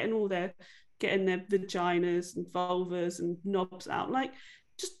 they're all getting their vaginas and vulvas and knobs out. Like,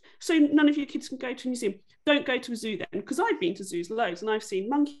 just so none of your kids can go to a museum. Don't go to a zoo then, because I've been to zoos loads and I've seen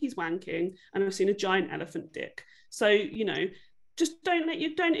monkeys wanking and I've seen a giant elephant dick. So, you know, just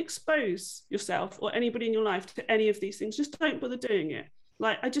don't expose yourself or anybody in your life to any of these things. Just don't bother doing it.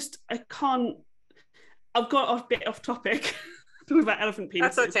 Like, I can't. I've got a bit off topic talking about elephant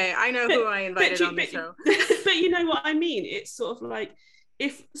penises. That's okay. I know who I invited on the show. But you know what I mean? It's sort of like,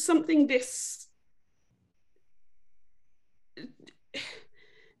 if something this,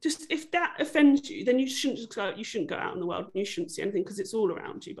 just if that offends you, then you shouldn't go out in the world and you shouldn't see anything, because it's all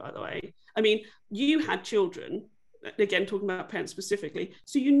around you, by the way. I mean, you had children, again, talking about parents specifically,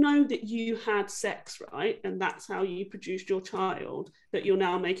 so you know that you had sex, right? And that's how you produced your child that you're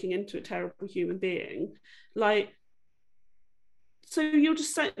now making into a terrible human being. Like, so you're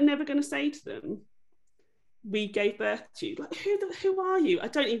just never going to say to them, we gave birth to you. Like, who are you? I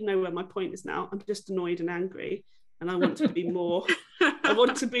don't even know where my point is now. I'm just annoyed and angry, and I want to be more I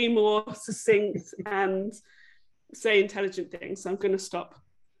want to be more succinct and say intelligent things, so I'm going to stop.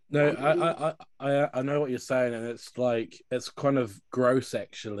 No, I know what you're saying, and it's like, it's kind of gross,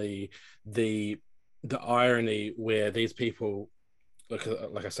 actually, the irony where these people,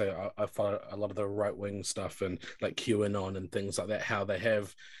 like I say, I follow a lot of the right-wing stuff and like QAnon and things like that, how they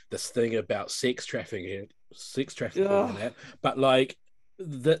have this thing about sex trafficking and that, but like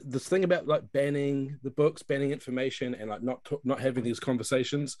this thing about like banning the books, banning information, and like not having these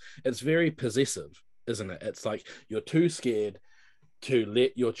conversations, it's very possessive, isn't it? It's like you're too scared to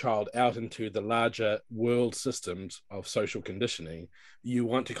let your child out into the larger world systems of social conditioning. You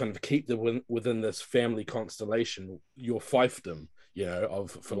want to kind of keep them within this family constellation, your fiefdom, you know, of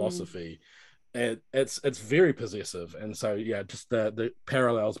philosophy. And it's very possessive. And so, yeah, just the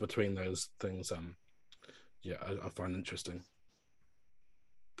parallels between those things, I find interesting.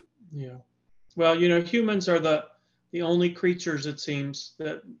 Yeah. Well, you know, humans are the only creatures, it seems,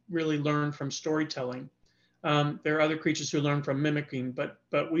 that really learn from storytelling. There are other creatures who learn from mimicking,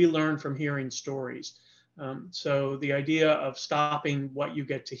 but we learn from hearing stories. So the idea of stopping what you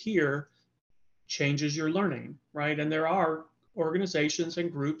get to hear changes your learning, right? And there are organizations and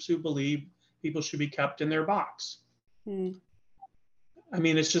groups who believe people should be kept in their box. I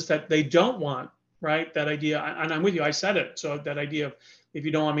mean, it's just that they don't want, right, that idea, and I'm with you, I said it, so that idea of, if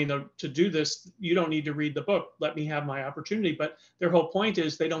you don't want me to do this, you don't need to read the book, let me have my opportunity. But their whole point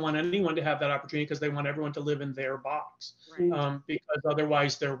is they don't want anyone to have that opportunity because they want everyone to live in their box, right. Because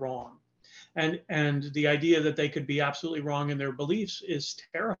otherwise they're wrong. And the idea that they could be absolutely wrong in their beliefs is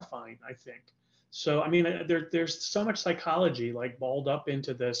terrifying, I think. So, I mean, there's so much psychology like balled up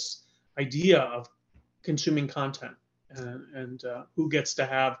into this idea of consuming content and who gets to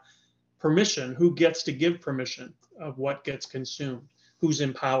have permission, who gets to give permission of what gets consumed, who's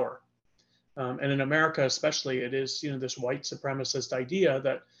in power. And in America, especially, it is, you know, this white supremacist idea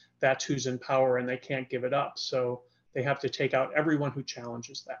that that's who's in power and they can't give it up. So they have to take out everyone who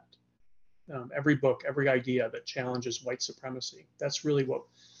challenges that. Every book, every idea that challenges white supremacy. That's really what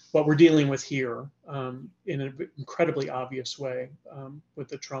we're dealing with here in an incredibly obvious way with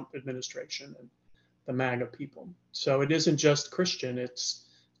the Trump administration and the MAGA people. So it isn't just Christian, it's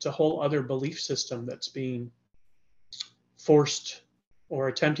a whole other belief system that's being forced or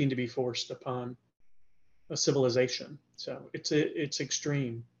attempting to be forced upon a civilization. So it's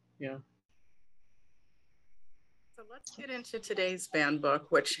extreme, yeah. So let's get into today's banned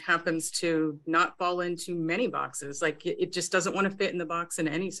book, which happens to not fall into many boxes. Like it just doesn't want to fit in the box in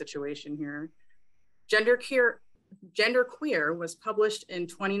any situation here. Genderqueer was published in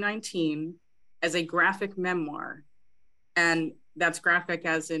 2019 as a graphic memoir. And that's graphic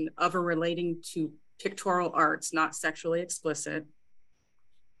as in of or relating to pictorial arts, not sexually explicit.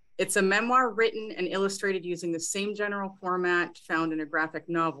 It's a memoir written and illustrated using the same general format found in a graphic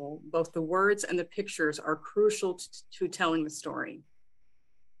novel. Both the words and the pictures are crucial to telling the story.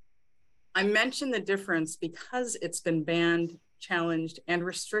 I mention the difference because it's been banned, challenged, and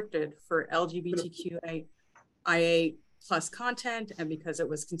restricted for LGBTQIA+ content, and because it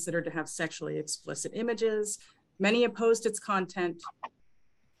was considered to have sexually explicit images. Many opposed its content,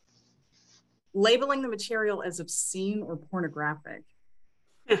 labeling the material as obscene or pornographic.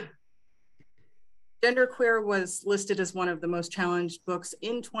 Genderqueer was listed as one of the most challenged books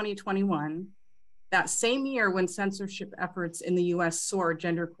in 2021. That same year, when censorship efforts in the US soared,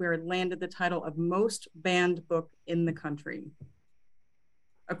 Genderqueer landed the title of most banned book in the country.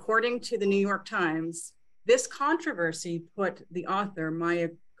 According to the New York Times, this controversy put the author, Maia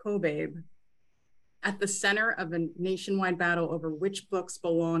Kobabe, at the center of a nationwide battle over which books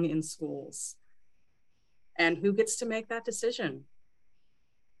belong in schools. And who gets to make that decision?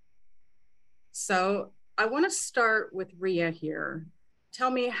 So I want to start with Ria here.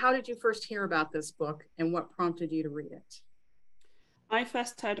 Tell me, how did you first hear about this book and what prompted you to read it? I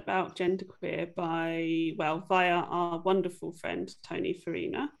first heard about Genderqueer via our wonderful friend, Tony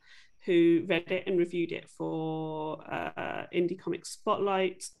Farina, who read it and reviewed it for Indie Comic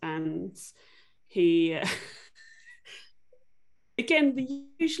Spotlight. And he, again, the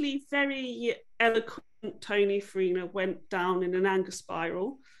usually very eloquent Tony Farina went down in an anger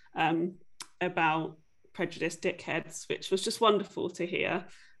spiral about prejudiced dickheads, which was just wonderful to hear.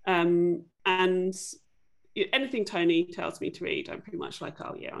 And anything Tony tells me to read, I'm pretty much like,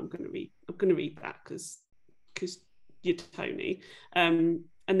 oh yeah, I'm going to read that because you're Tony. And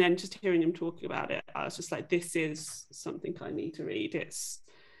then just hearing him talking about it, I was just like, this is something I need to read.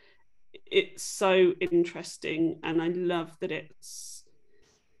 It's so interesting, and I love that it's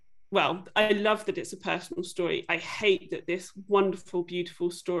a personal story. I hate that this wonderful,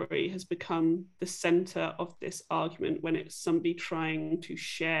 beautiful story has become the center of this argument when it's somebody trying to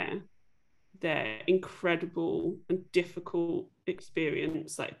share their incredible and difficult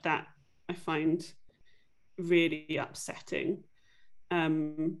experience like that. I find really upsetting. But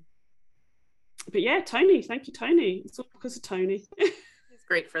yeah, Tony, thank you, Tony. It's all because of Tony. He's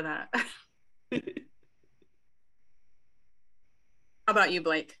great for that. How about you,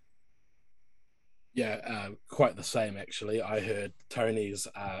 Blake? Yeah, quite the same, actually. I heard Tony's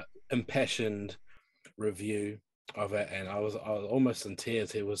impassioned review of it, and I was almost in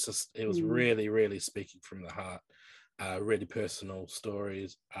tears. He was really, really speaking from the heart, really personal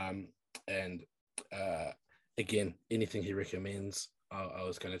stories. And again, anything he recommends, I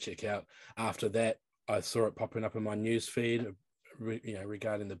was going to check out. After that, I saw it popping up in my news feed,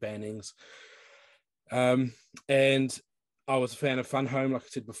 regarding the bannings. And I was a fan of Fun Home, like I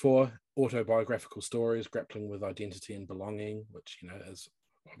said before, autobiographical stories grappling with identity and belonging, which is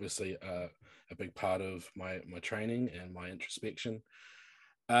obviously a big part of my training and my introspection.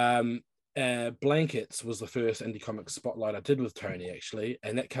 Blankets was the first indie comic spotlight I did with Tony, actually,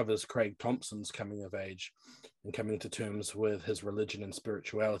 and that covers Craig Thompson's coming of age and coming to terms with his religion and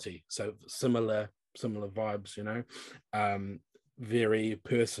spirituality. So similar vibes, very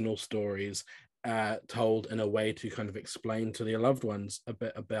personal stories, told in a way to kind of explain to their loved ones a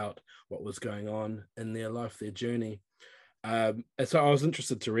bit about what was going on in their life, their journey. And so I was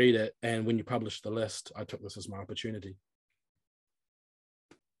interested to read it, and when you published the list, I took this as my opportunity.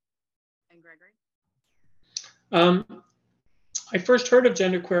 And Gregory? I first heard of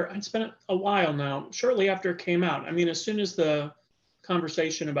Genderqueer, it's been a while now, shortly after it came out. I mean, as soon as the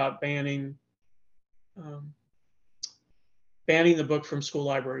conversation about banning the book from school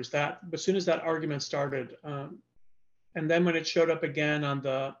libraries, as soon as that argument started, and then when it showed up again on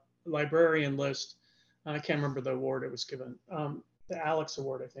the librarian list, I can't remember the award it was given, the Alex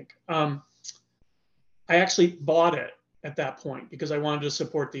Award, I think. I actually bought it at that point because I wanted to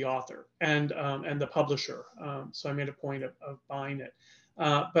support the author and the publisher. So I made a point of buying it.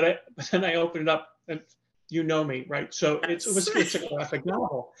 But then I opened it up, and you know me, right? So it's a graphic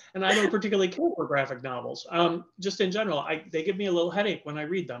novel, and I don't particularly care for graphic novels. Just in general, they give me a little headache when I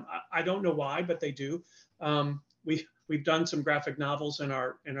read them. I don't know why, but they do. We've done some graphic novels in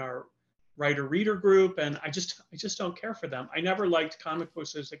our writer-reader group, and I just don't care for them. I never liked comic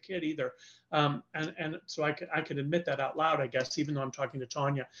books as a kid either, and so I could admit that out loud, I guess, even though I'm talking to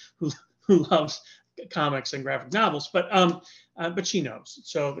Tanya, who loves comics and graphic novels, but she knows,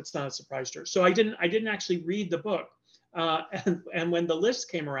 so it's not a surprise to her. So I didn't actually read the book, and when the list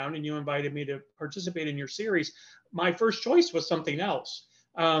came around and you invited me to participate in your series, my first choice was something else.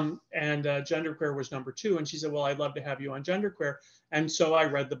 And Genderqueer was number 2, and she said, well, I'd love to have you on Genderqueer, and so I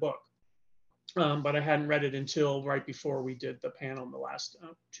read the book. But I hadn't read it until right before we did the panel in the last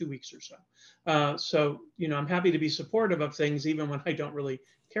 2 weeks or so. So, I'm happy to be supportive of things even when I don't really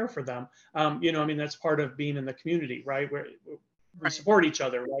care for them. That's part of being in the community, right? We support each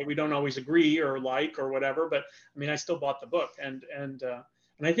other, right? We don't always agree or like or whatever, but I still bought the book, and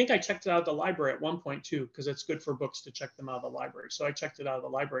I think I checked it out of the library at one point too, because it's good for books to check them out of the library. So I checked it out of the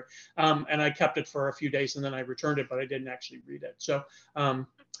library, and I kept it for a few days, and then I returned it, but I didn't actually read it. So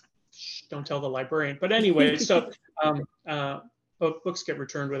don't tell the librarian. But anyway, so books get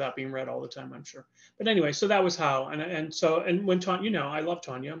returned without being read all the time, I'm sure. But anyway, so that was how. And when Tanya, I love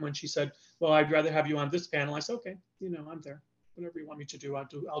Tanya. And when she said, well, I'd rather have you on this panel, I said, okay, I'm there. Whatever you want me to do,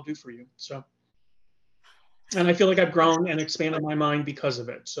 I'll do for you. So, and I feel like I've grown and expanded my mind because of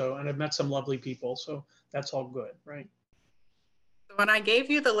it. So, and I've met some lovely people. So that's all good, right? When I gave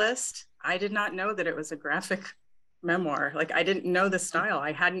you the list, I did not know that it was a graphic memoir. Like, I didn't know the style.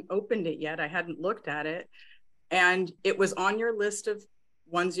 I hadn't opened it yet. I hadn't looked at it. And it was on your list of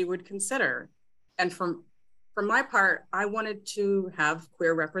ones you would consider. And from my part, I wanted to have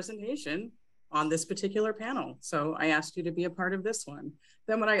queer representation on this particular panel. So I asked you to be a part of this one.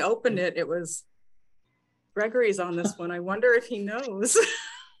 Then when I opened it, it was Gregory's on this one. I wonder if he knows.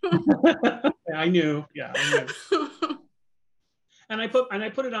 I knew. Yeah, I knew. And I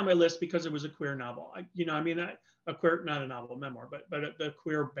put it on my list because it was a queer novel. A queer, not a novel, memoir, but the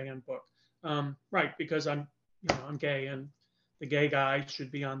queer banned book. Right, because I'm gay, and the gay guy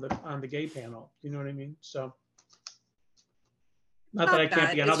should be on the gay panel. You know what I mean? So, not that I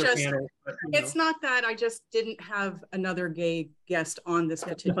can't be on other panels. But, it's not that I just didn't have another gay guest on this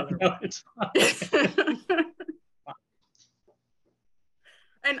particular no, it's not.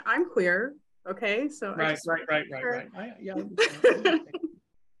 And I'm queer. Okay, so right. Yeah.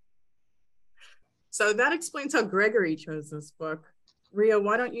 So that explains how Gregory chose this book. Ria,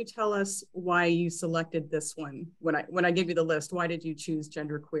 why don't you tell us why you selected this one? When I give you the list, why did you choose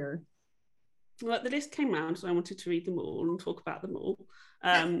genderqueer? Well, the list came round, so I wanted to read them all and talk about them all.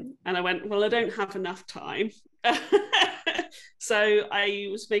 And I went, well, I don't have enough time. So I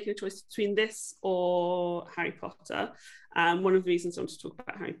was making a choice between this or Harry Potter. One of the reasons I want to talk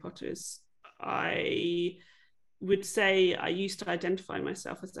about Harry Potter is I would say I used to identify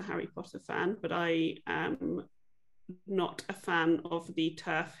myself as a Harry Potter fan, but I am not a fan of the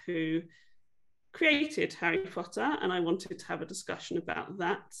turf who created Harry Potter, and I wanted to have a discussion about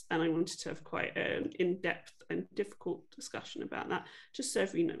that, and I wanted to have quite an in-depth and difficult discussion about that, just so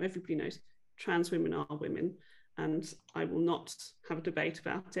everybody knows trans women are women, and I will not have a debate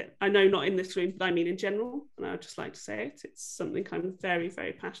about it. I know not in this room, but I mean in general, and I would just like to say it. It's something I'm very,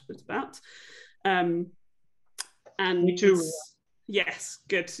 very passionate about. And me too. Yes,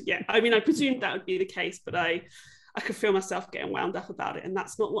 good. Yeah, I mean, I presumed that would be the case, but I could feel myself getting wound up about it, and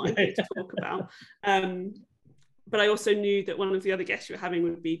that's not what I'm here to talk about. But I also knew that one of the other guests you were having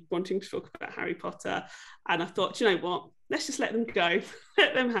would be wanting to talk about Harry Potter, and I thought, you know what, let's just let them go,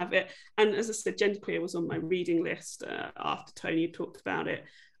 let them have it. And as I said, genderqueer was on my reading list after Tony talked about it.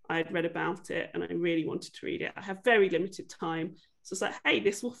 I'd read about it, and I really wanted to read it. I have very limited time, so it's like, hey,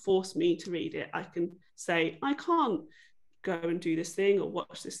 this will force me to read it. I can say, I can't go and do this thing or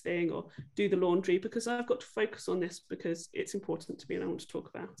watch this thing or do the laundry because I've got to focus on this because it's important to me and I want to talk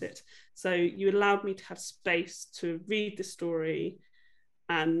about it. So you allowed me to have space to read the story,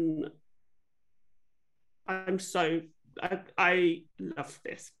 and I love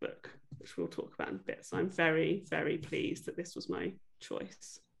this book, which we'll talk about in a bit. So I'm very, very pleased that this was my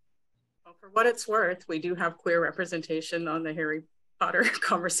choice. Well, for what it's worth, we do have queer representation on the Harry Potter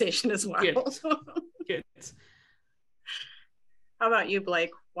conversation as well. Good. How about you,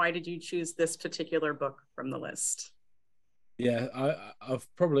 Blake? Why did you choose this particular book from the list? Yeah, I've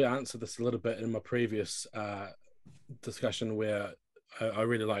probably answered this a little bit in my previous discussion where I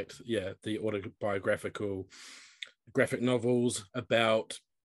really liked, the autobiographical graphic novels about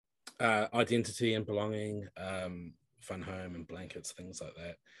identity and belonging, Fun Home and Blankets, things like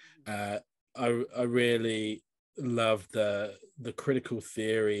that. I really love the critical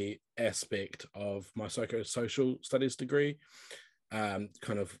theory aspect of my psychosocial studies degree,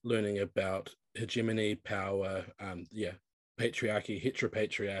 kind of learning about hegemony, power, patriarchy,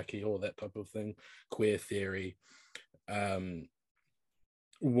 heteropatriarchy, all that type of thing, queer theory.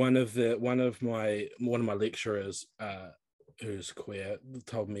 One of my lecturers who's queer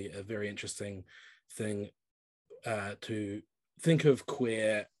told me a very interesting thing to think of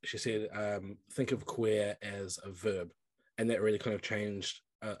queer. She said, think of queer as a verb, and that really kind of changed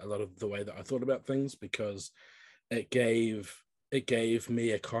a lot of the way that I thought about things, because it gave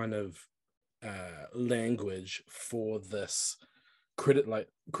me a kind of language for this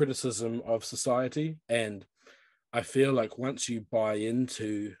criticism of society. And I feel like once you buy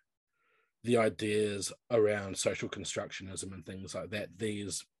into the ideas around social constructionism and things like that,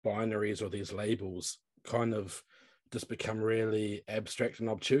 these binaries or these labels kind of just become really abstract and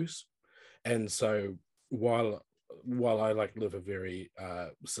obtuse. And so while I live a very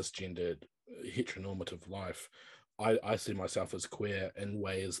cisgendered heteronormative life, I see myself as queer in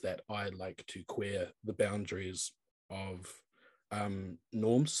ways that I like to queer the boundaries of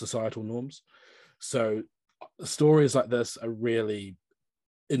norms, societal norms. So stories like this are really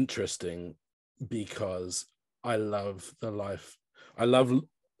interesting because I love the life. I love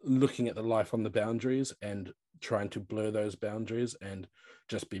looking at the life on the boundaries and trying to blur those boundaries and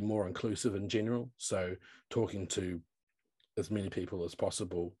just be more inclusive in general. So talking to as many people as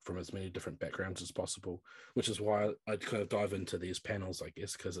possible from as many different backgrounds as possible, which is why I kind of dive into these panels, I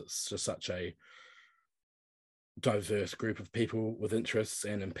guess, because it's just such a diverse group of people with interests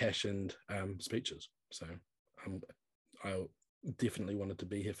and impassioned speeches. So I definitely wanted to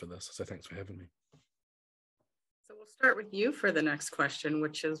be here for this. So thanks for having me. So we'll start with you for the next question,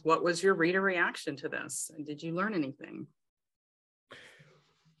 which is, what was your reader reaction to this? And did you learn anything?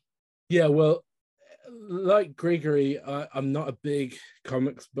 Yeah, well, like Gregory, I'm not a big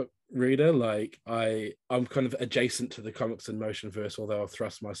comics book reader. Like I'm kind of adjacent to the comics in motion verse, although I've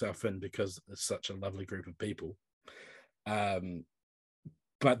thrust myself in because it's such a lovely group of people. But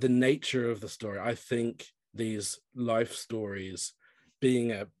the nature of the story, I think these life stories,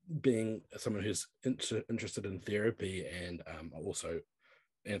 being someone who's interested in therapy and also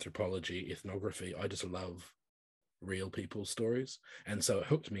anthropology, ethnography, I just love real people's stories, and so it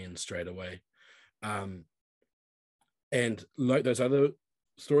hooked me in straight away. And like those other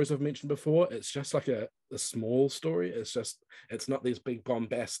stories I've mentioned before, it's just like a small story. It's not these big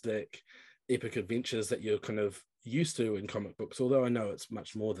bombastic epic adventures that you're kind of used to in comic books, although I know it's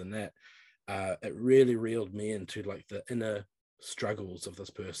much more than that. It really reeled me into like the inner struggles of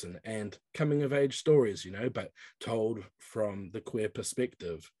this person and coming of age stories, but told from the queer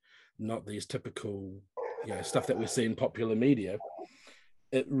perspective, not these typical stuff that we see in popular media.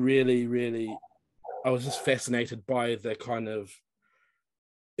 It really, I was just fascinated by the kind of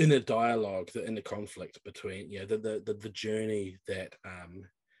inner dialogue, the inner conflict between the journey that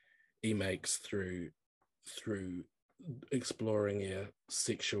he makes through exploring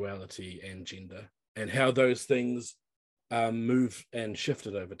sexuality and gender, and how those things move and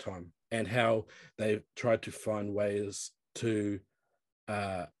shifted over time, and how they've tried to find ways to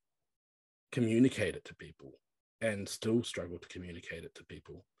communicate it to people and still struggle to communicate it to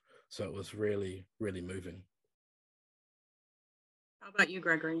people. So it was really, really moving. How about you,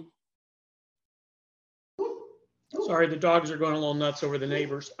 Gregory? Sorry, the dogs are going a little nuts over the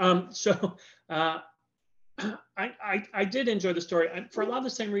neighbors. I did enjoy the story for a lot of the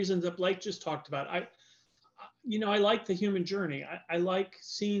same reasons that Blake just talked about. I like the human journey. I like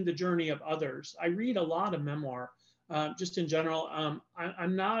seeing the journey of others. I read a lot of memoir, just in general.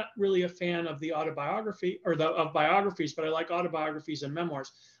 I'm not really a fan of the autobiography of biographies, but I like autobiographies and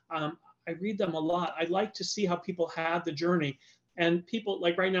memoirs. I read them a lot. I like to see how people had the journey. And people,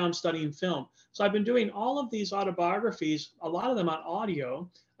 like right now I'm studying film. So I've been doing all of these autobiographies, a lot of them on audio,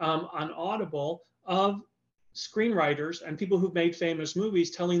 on Audible, of screenwriters and people who've made famous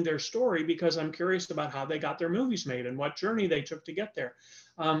movies telling their story, because I'm curious about how they got their movies made and what journey they took to get there.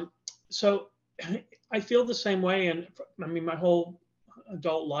 So I feel the same way. And I mean, my whole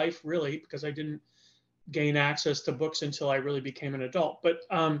adult life, really, because I didn't gain access to books until I really became an adult. But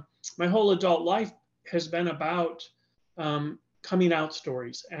my whole adult life has been about coming out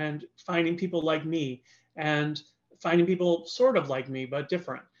stories and finding people like me and finding people sort of like me, but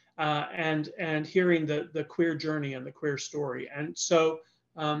different. And hearing the queer journey and the queer story. And so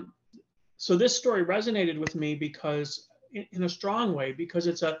this story resonated with me because in a strong way, because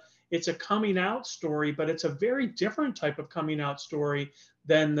it's a coming out story, but it's a very different type of coming out story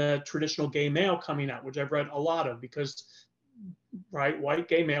than the traditional gay male coming out, which I've read a lot of, because white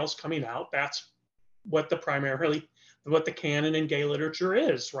gay males coming out, that's what the canon in gay literature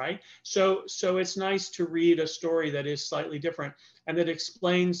is, right? So it's nice to read a story that is slightly different and that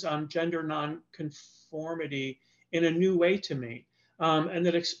explains gender nonconformity in a new way to me, and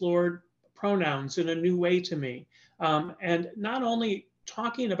that explored pronouns in a new way to me. And not only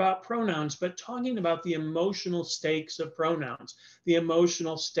talking about pronouns, but talking about the emotional stakes of pronouns, the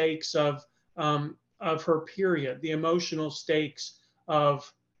emotional stakes of her period, the emotional stakes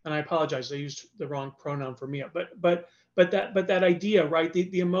of, and I apologize, I used the wrong pronoun for Mia, but that idea, right?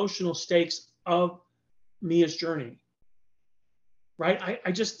 The emotional stakes of Mia's journey, right?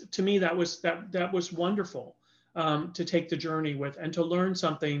 I just, to me, that was wonderful, to take the journey with and to learn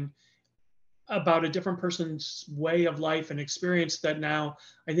something about a different person's way of life and experience that now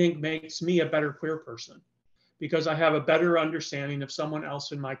I think makes me a better queer person, because I have a better understanding of someone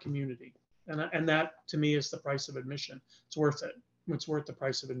else in my community. And that to me is the price of admission. It's worth it. It's worth the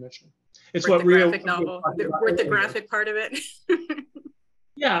price of admission. It's worth what the real graphic novel, worth the graphic part of it.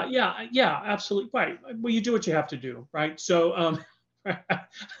 Yeah, absolutely. Right. Well, you do what you have to do, right? So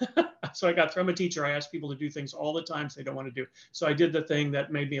So I got from a teacher, I asked people to do things all the time so they don't want to do. So I did the thing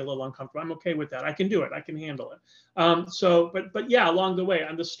that made me a little uncomfortable. I'm okay with that. I can do it. I can handle it. But yeah, along the way,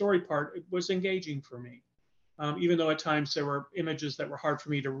 on the story part, it was engaging for me. Even though at times there were images that were hard for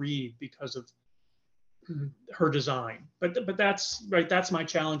me to read because of her design. But that's right. That's my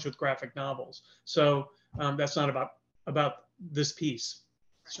challenge with graphic novels. So that's not about this piece.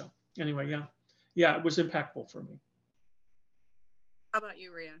 So anyway, yeah, it was impactful for me. How about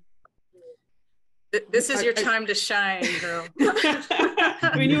you, Ria? This is your time to shine, girl.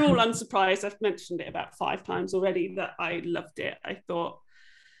 I mean, you're all unsurprised. I've mentioned it about 5 times already that I loved it. I thought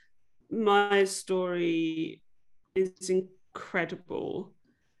Maia's story is incredible.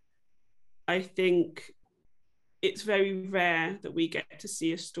 I think it's very rare that we get to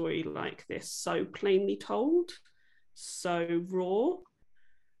see a story like this so plainly told, so raw.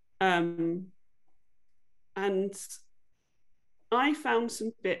 And I found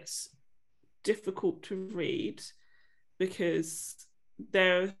some bits difficult to read because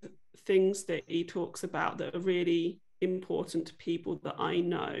there are things that he talks about that are really important to people that I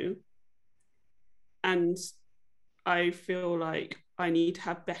know. And I feel like I need to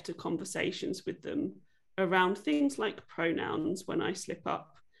have better conversations with them around things like pronouns when I slip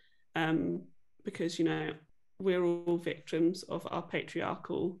up, because, you know, we're all victims of our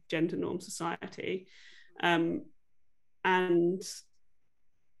patriarchal gender norm society, and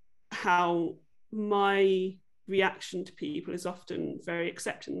how my reaction to people is often very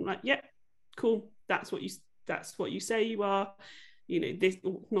accepting, like, yeah, cool, that's what you say you are. You know, this,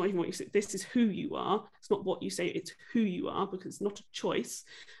 not even what you say, this is who you are. It's not what you say, it's who you are, because it's not a choice.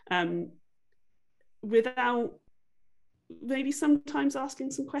 Without maybe sometimes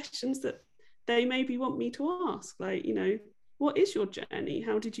asking some questions that they maybe want me to ask, like, you know, what is your journey?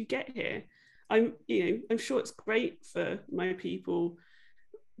 How did you get here? I'm sure it's great for my people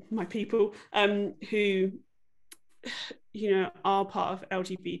who, you know, are part of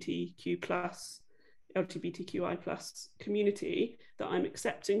LGBTQI plus community that I'm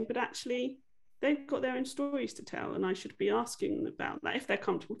accepting, but actually they've got their own stories to tell, and I should be asking them about that if they're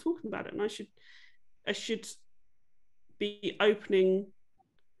comfortable talking about it. And I should be opening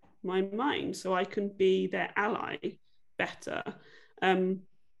my mind so I can be their ally better.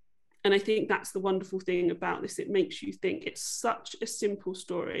 And I think that's the wonderful thing about this. It makes you think. It's such a simple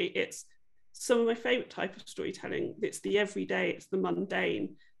story. It's some of my favorite type of storytelling. It's the everyday, it's the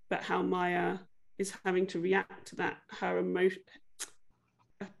mundane, but how Maia is having to react to that, her emotion,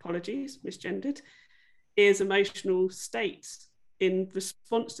 apologies, misgendered, is emotional states in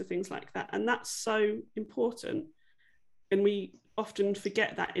response to things like that. And that's so important. And we often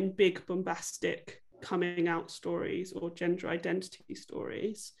forget that in big, bombastic coming out stories or gender identity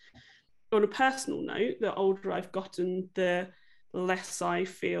stories. On a personal note, the older I've gotten, the less I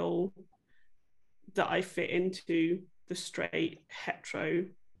feel that I fit into the straight hetero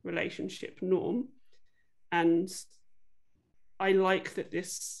relationship norm. And I like that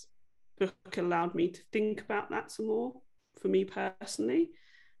this book allowed me to think about that some more, for me personally.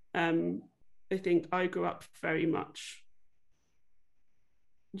 I think I grew up very much,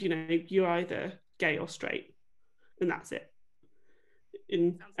 you know, you're either gay or straight, and that's it.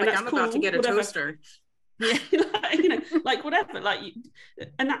 And like that's I'm cool, about to get a whatever. Toaster. Yeah, you know, like whatever, like,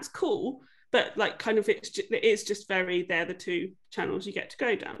 and that's cool. But like, kind of, it is just very, they're the two channels you get to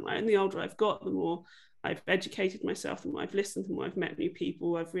go down, right? And the older I've got, the more I've educated myself, the more I've listened, the more I've met new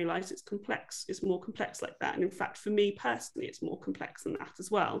people, I've realized it's complex. It's more complex like that. And in fact, for me personally, it's more complex than that as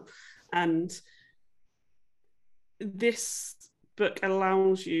well. And this book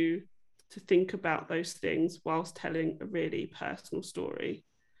allows you to think about those things whilst telling a really personal story.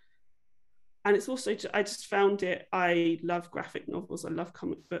 And it's also, I just found it, I love graphic novels, I love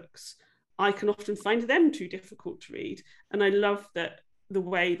comic books. I can often find them too difficult to read. And I love that the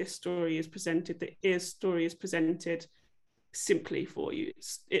way this story is presented, the story is presented simply for you.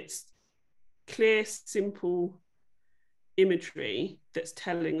 It's clear, simple imagery that's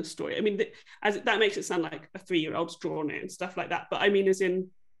telling a story. I mean, that makes it sound like a 3-year-old's drawn it and stuff like that. But I mean, as in,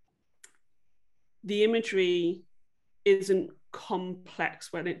 the imagery isn't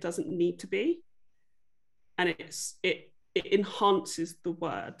complex when it doesn't need to be. And it enhances the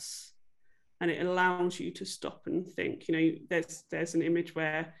words, and it allows you to stop and think. You know, there's an image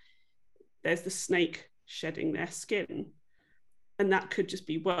where there's the snake shedding their skin, and that could just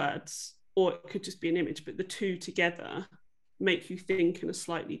be words, or it could just be an image, but the two together make you think in a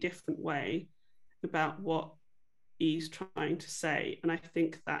slightly different way about what he's trying to say. And I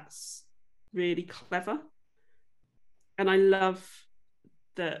think that's really clever. And I love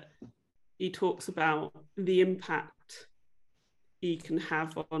that he talks about the impact you can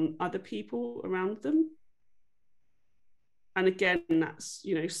have on other people around them. And again, that's,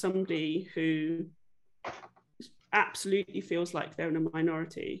 you know, somebody who absolutely feels like they're in a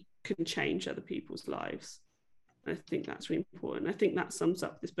minority can change other people's lives. I think that's really important. I think that sums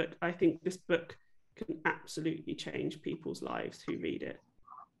up this book. I think this book can absolutely change people's lives who read it.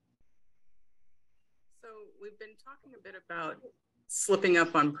 So we've been talking a bit about slipping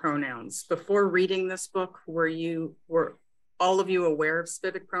up on pronouns. Before reading this book, were all of you aware of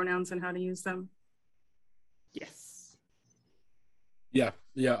civic pronouns and how to use them? Yes.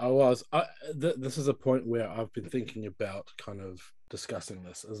 Yeah, I was. This is a point where I've been thinking about kind of discussing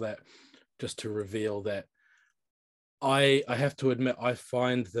this, is that just to reveal that I have to admit I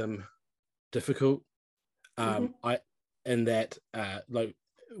find them difficult. Like,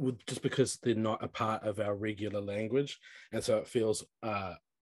 just because they're not a part of our regular language, and so it feels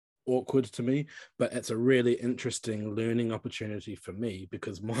awkward to me. But it's a really interesting learning opportunity for me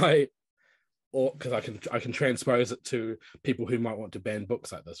because I can transpose it to people who might want to ban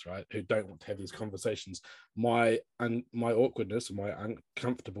books like this, right? Who don't want to have these conversations. My awkwardness and my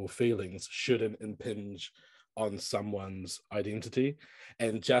uncomfortable feelings shouldn't impinge on someone's identity.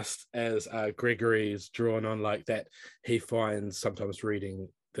 And just as Gregory's drawn on like that, he finds sometimes reading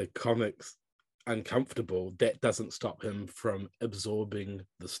the comics uncomfortable. That doesn't stop him from absorbing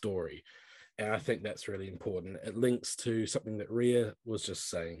the story. And I think that's really important. It links to something that Ria was just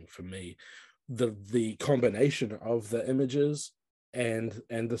saying for me. The combination of the images and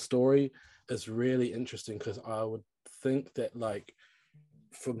the story is really interesting, because I would think that, like,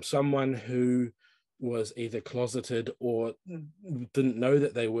 from someone who was either closeted or didn't know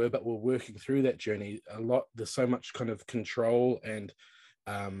that they were, but were working through that journey, there's so much kind of control and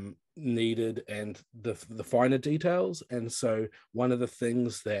needed, and the finer details. And so one of the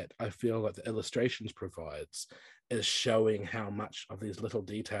things that I feel like the illustrations provides is showing how much of these little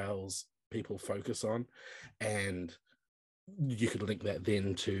details people focus on. And you could link that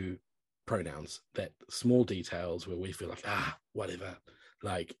then to pronouns, that small details where we feel like, whatever,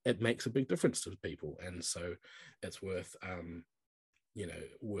 like it makes a big difference to people. And so it's worth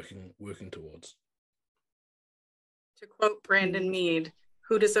working towards. To quote Brandon Mead,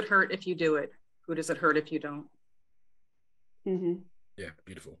 who does it hurt if you do it? Who does it hurt if you don't? Yeah,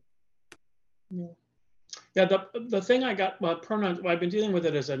 beautiful. Yeah, the thing I got about pronouns, I've been dealing with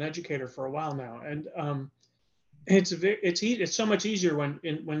it as an educator for a while now, and it's so much easier when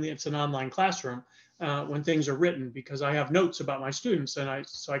it's an online classroom, when things are written, because I have notes about my students, and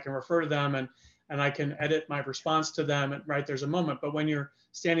so I can refer to them, and I can edit my response to them, and right there's a moment. But when you're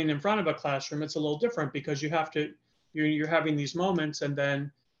standing in front of a classroom, it's a little different, because you're having these moments, and then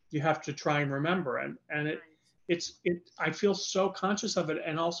you have to try and remember, and I feel so conscious of it,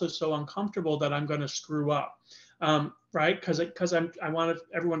 and also so uncomfortable that I'm going to screw up, right? Because I want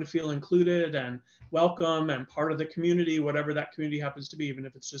everyone to feel included and welcome and part of the community, whatever that community happens to be, even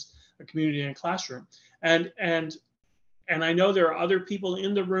if it's just a community in a classroom. And I know there are other people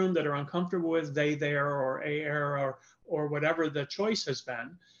in the room that are uncomfortable with they, there, or a, er, or whatever the choice has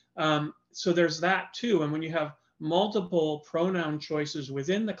been. So there's that too. And when you have multiple pronoun choices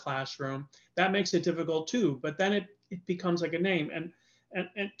within the classroom, that makes it difficult too. But then it becomes like a name. And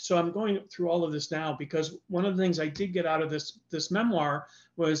so I'm going through all of this now, because one of the things I did get out of this memoir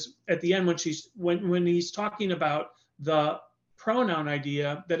was at the end, when he's talking about the pronoun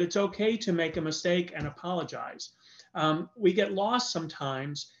idea, that it's okay to make a mistake and apologize. We get lost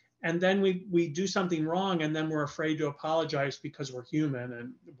sometimes, and then we do something wrong, and then we're afraid to apologize because we're human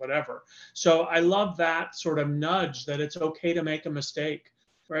and whatever. So I love that sort of nudge, that it's okay to make a mistake,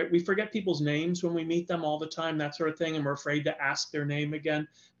 right? We forget people's names when we meet them all the time, that sort of thing, and we're afraid to ask their name again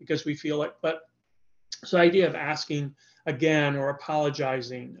because we feel like, so the idea of asking again or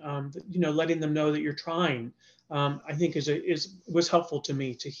apologizing, letting them know that you're trying, I think was helpful to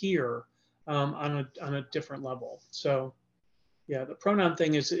me to hear on a different level. So yeah, the pronoun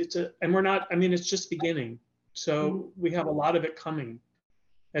thing it's just beginning. So we have a lot of it coming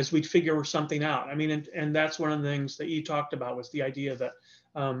as we figure something out. I mean, and that's one of the things that you talked about, was the idea that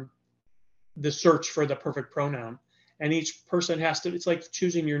the search for the perfect pronoun, and each person it's like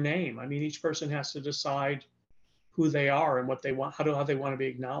choosing your name. I mean, each person has to decide who they are and what they want, how they want to be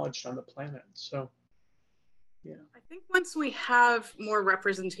acknowledged on the planet. So yeah. I think once we have more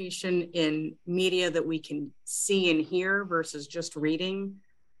representation in media that we can see and hear versus just reading,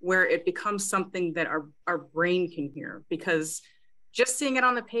 where it becomes something that our brain can hear, because just seeing it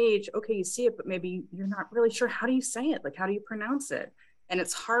on the page, okay, you see it, but maybe you're not really sure, how do you say it? Like, how do you pronounce it? And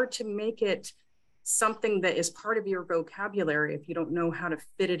it's hard to make it something that is part of your vocabulary if you don't know how to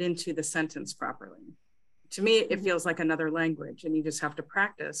fit it into the sentence properly. To me, it feels like another language, and you just have to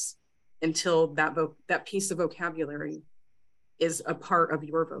practice until that piece of vocabulary is a part of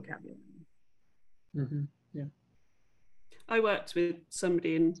your vocabulary. Mm-hmm. Yeah. I worked with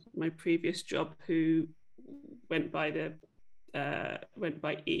somebody in my previous job who went by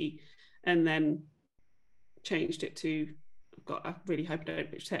E, and then changed it to, God, I really hope I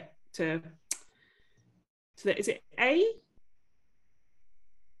don't pitch to is it A?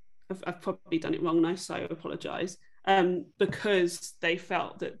 I've probably done it wrong now, so I apologise. Because they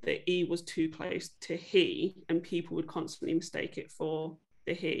felt that the E was too close to he, and people would constantly mistake it for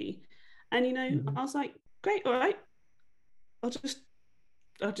the he. And I was like, great, all right, I'll just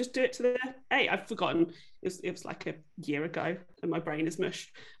do it to the A. I've forgotten. It was like a year ago, and my brain is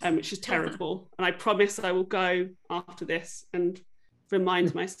mush, which is terrible. And I promise I will go after this and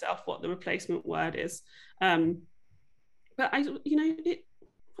remind myself what the replacement word is. But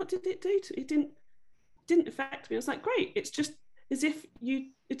what did it do to it? Didn't affect me. I was like, great. It's just as if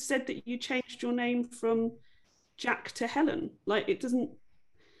it said that you changed your name from Jack to Helen. Like, it doesn't.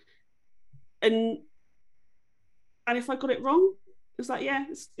 And if I got it wrong, it was like, yeah,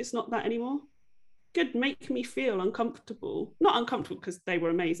 it's not that anymore. Good, make me feel uncomfortable. Not uncomfortable because they were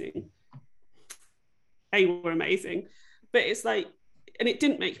amazing. They were amazing. But it's like, and it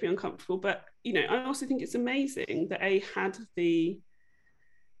didn't make me uncomfortable. But, I also think it's amazing that A had the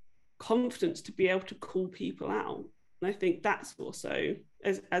confidence to be able to call people out. And I think that's also,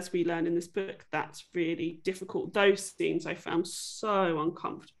 as we learn in this book, that's really difficult. Those scenes I found so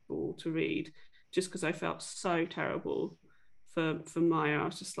uncomfortable to read, just because I felt so terrible for Maia. I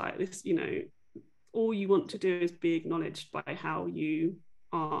was just like, this, all you want to do is be acknowledged by how you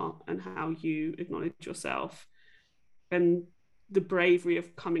are and how you acknowledge yourself, and the bravery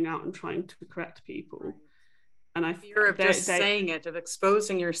of coming out and trying to correct people. And I fear of just saying it, of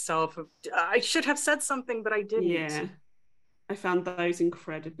exposing yourself, of I should have said something, but I didn't. Yeah, I found those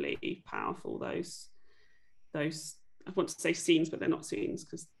incredibly powerful. Those I want to say scenes, but they're not scenes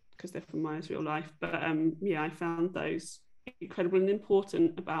because they're from Maia's real life. But I found those incredible and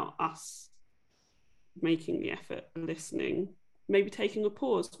important about us making the effort, listening, maybe taking a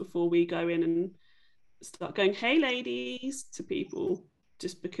pause before we go in and start going, "Hey, ladies," to people,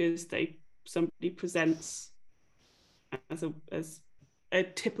 just because somebody presents as a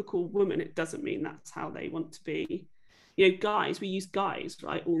typical woman. It doesn't mean that's how they want to be. Guys, we use guys,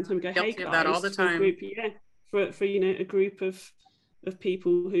 right, all the time. We go, "Hey, guys," that all the time. For a group of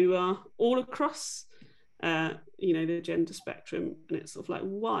people who are all across the gender spectrum. And it's sort of like,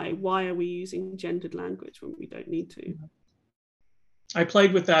 why are we using gendered language when we don't need to? I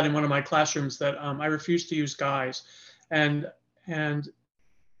played with that in one of my classrooms, that I refused to use guys, and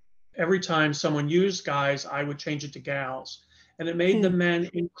every time someone used guys, I would change it to gals, and it made the men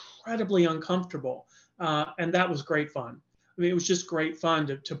incredibly uncomfortable, and that was great fun. I mean, it was just great fun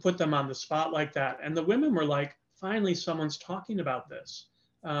to put them on the spot like that, and the women were like, finally someone's talking about this.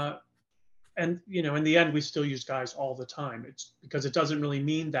 And in the end, we still use guys all the time. It's because it doesn't really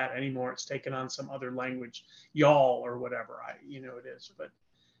mean that anymore. It's taken on some other language, y'all or whatever. It is. But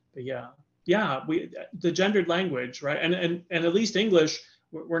yeah, the gendered language, right? And at least English,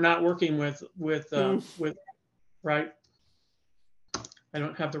 we're not working with right. I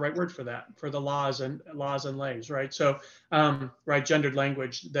don't have the right word for that, for the laws and lays, right? So right, gendered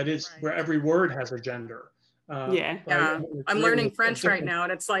language, that is right, where every word has a gender. Right? I'm learning French right now,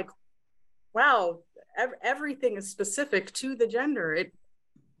 and it's like, wow, everything is specific to the gender.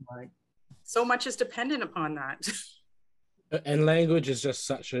 Right. So much is dependent upon that. And language is just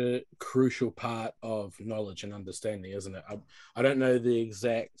such a crucial part of knowledge and understanding, isn't it? I don't know the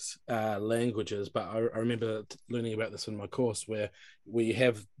exact languages, but I remember learning about this in my course, where we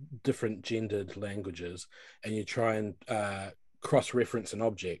have different gendered languages and you try and cross-reference an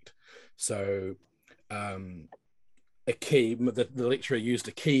object. So a key, the lecturer used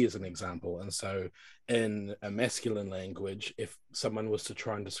a key as an example, and so in a masculine language, if someone was to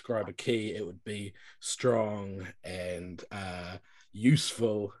try and describe a key, it would be strong and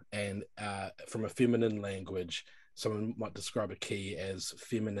useful, and from a feminine language, someone might describe a key as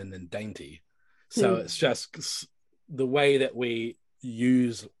feminine and dainty. So it's just the way that we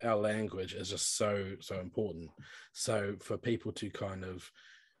use our language is just so important. So for people to kind of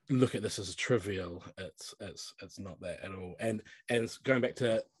look at this as trivial, it's not that at all. And going back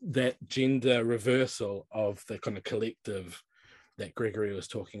to that gender reversal of the kind of collective that Gregory was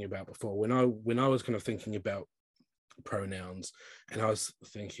talking about before, when I was kind of thinking about pronouns, and I was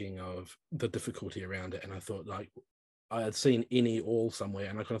thinking of the difficulty around it, and I thought, like, I had seen any, all somewhere,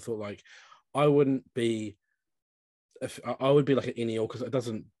 and I kind of thought, like, I wouldn't be if I would be like an any or, because it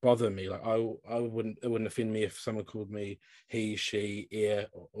doesn't bother me. Like it wouldn't offend me if someone called me he, she,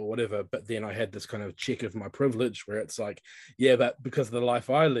 or whatever. But then I had this kind of check of my privilege where it's like, yeah, but because of the life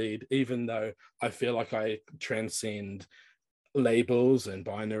I lead, even though I feel like I transcend labels and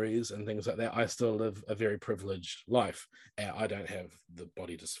binaries and things like that, I still live a very privileged life. I don't have the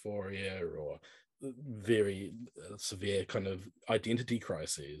body dysphoria or very severe kind of identity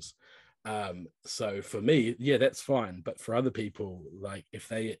crises. So for me, yeah, that's fine. But for other people, like if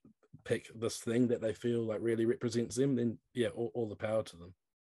they pick this thing that they feel like really represents them, then yeah, all the power to them.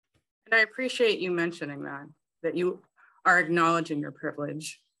 And I appreciate you mentioning that you are acknowledging your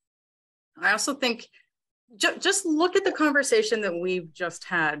privilege. I also think just look at the conversation that we've just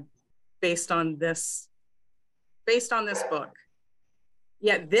had based on this book.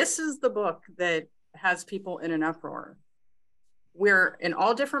 Yet this is the book that has people in an uproar. We're in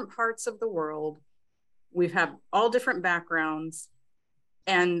all different parts of the world. We've had all different backgrounds,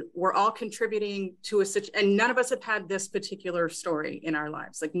 and we're all contributing to and none of us have had this particular story in our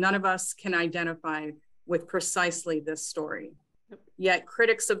lives. Like none of us can identify with precisely this story. Yet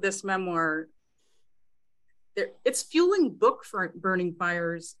critics of this memoir, it's fueling book burning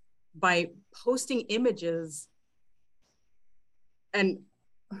fires by posting images. And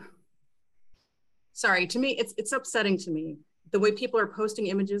sorry, to me, it's upsetting to me. The way people are posting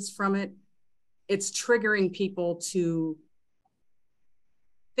images from it, it's triggering people to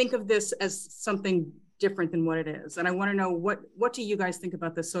think of this as something different than what it is. And I want to know, what do you guys think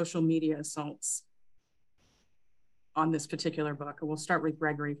about the social media assaults on this particular book? And we'll start with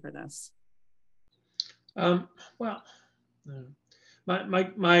Gregory for this. Well,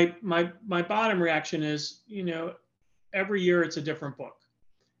 my bottom reaction is, every year it's a different book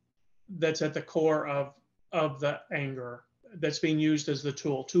that's at the core of the anger that's being used as the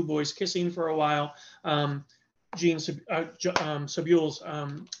tool. Two boys kissing for a while. Jean Sabuel's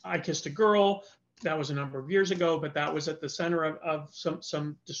I Kissed a Girl. That was a number of years ago, but that was at the center of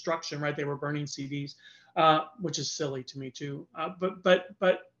some destruction, right? They were burning CDs, which is silly to me too. But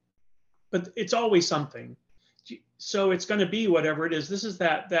it's always something. So it's going to be whatever it is. This is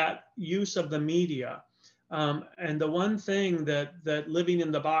that use of the media. And the one thing that living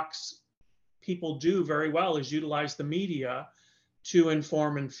in the box people do very well is utilize the media to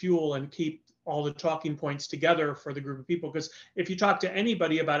inform and fuel and keep all the talking points together for the group of people. Because if you talk to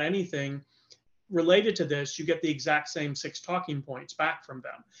anybody about anything related to this, you get the exact same 6 talking points back from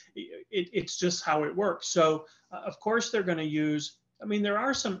them. It's just how it works. So of course they're going to use, there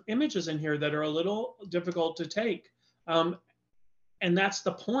are some images in here that are a little difficult to take. And that's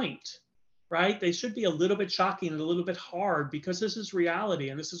the point, right? They should be a little bit shocking and a little bit hard, because this is reality.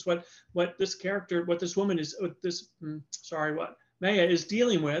 And this is what this character, what this woman is, what Maia is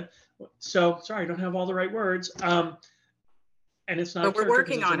dealing with. So sorry, I don't have all the right words. And it's not. But we're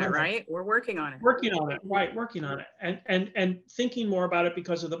working on it, right? We're working on it. Working on it, right? Working on it, and thinking more about it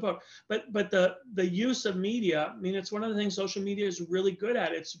because of the book. But the use of media. It's one of the things social media is really good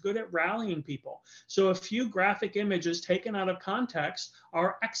at. It's good at rallying people. So a few graphic images taken out of context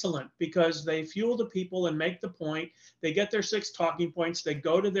are excellent because they fuel the people and make the point. They get their 6 talking points. They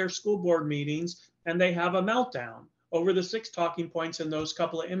go to their school board meetings and they have a meltdown over the 6 talking points in those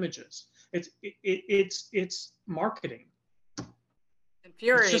couple of images. It's marketing.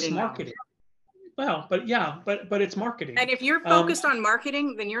 Infuriating. It's just marketing. Well, but it's marketing. And if you're focused on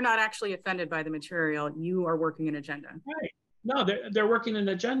marketing, then you're not actually offended by the material. You are working an agenda. Right. No, they're working an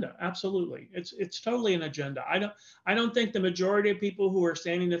agenda. Absolutely. It's totally an agenda. I don't think the majority of people who are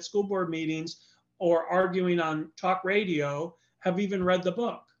standing at school board meetings or arguing on talk radio have even read the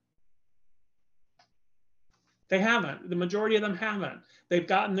book. They haven't. The majority of them haven't. They've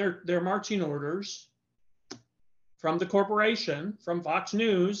gotten their marching orders from the corporation, from Fox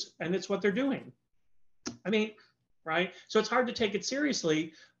News, and it's what they're doing. Right? So it's hard to take it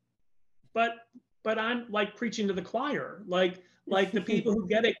seriously, but I'm like preaching to the choir. Like the people who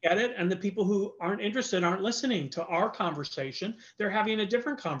get it, and the people who aren't interested aren't listening to our conversation. They're having a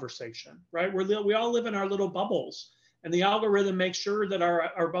different conversation, right? We all live in our little bubbles, and the algorithm makes sure that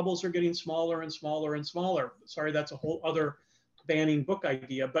our bubbles are getting smaller and smaller and smaller. Sorry, that's a whole other banning book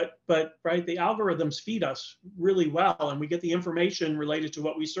idea, but right, the algorithms feed us really well, and we get the information related to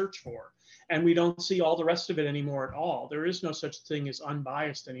what we search for, and we don't see all the rest of it anymore at all. There is no such thing as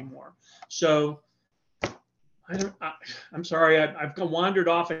unbiased anymore. So I'm sorry, I've wandered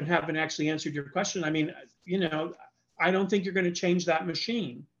off and haven't actually answered your question. I don't think you're going to change that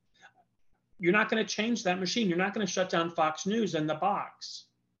machine. You're not going to change that machine. You're not going to shut down Fox News and the box.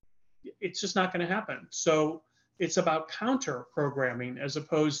 It's just not going to happen. So it's about counter programming as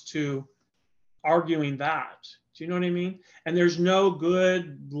opposed to arguing that. Do you know what I mean? And there's no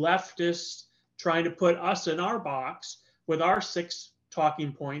good leftist trying to put us in our box with our 6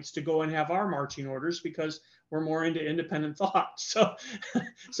 talking points to go and have our marching orders, because we're more into independent thought. So,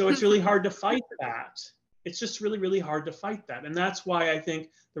 so it's really hard to fight that. It's just really, really hard to fight that. And that's why I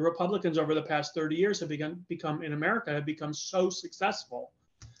think the Republicans over the past 30 years have become in America, have become so successful,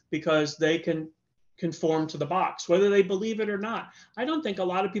 because they can conform to the box, whether they believe it or not. I don't think a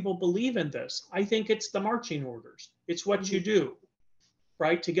lot of people believe in this. I think it's the marching orders. It's what you do,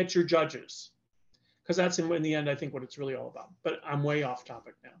 right, to get your judges. Because that's in the end, I think, what it's really all about. But I'm way off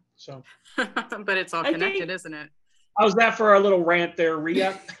topic now. So, but it's all connected, isn't it? How's that for our little rant there,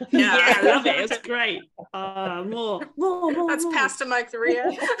 Rhea? Yeah, I love it. It's great. More. Let's pass to Mike,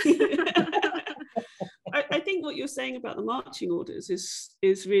 Rhea. I think what you're saying about the marching orders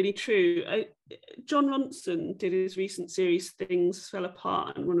is really true. John Ronson did his recent series Things Fell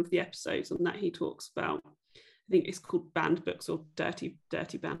Apart, and one of the episodes on that he talks about, I think it's called Banned Books or Dirty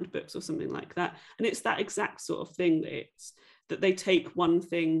Banned Books or something like that. And it's that exact sort of thing, that they take one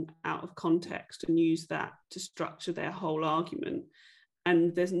thing out of context and use that to structure their whole argument.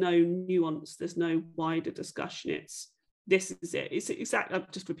 And there's no nuance, there's no wider discussion. This is it. It's exactly, I'm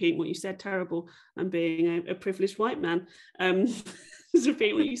just repeating what you said, terrible. I'm being a privileged white man. Just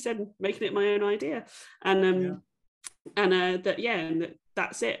repeating what you said and making it my own idea. And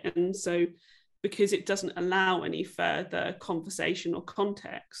that's it. And so, because it doesn't allow any further conversation or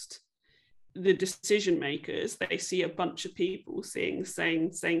context, the decision makers, they see a bunch of people saying the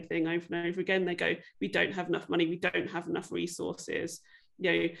same thing over and over again. They go, we don't have enough money, we don't have enough resources.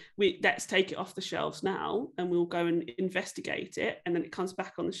 Let's take it off the shelves now and we'll go and investigate it. And then it comes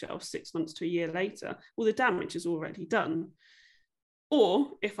back on the shelf 6 months to a year later. Well, the damage is already done.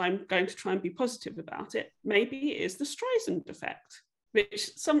 Or if I'm going to try and be positive about it, maybe it is the Streisand effect,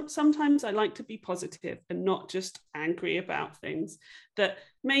 which sometimes I like to be positive and not just angry about things. That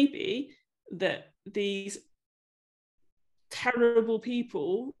maybe that these terrible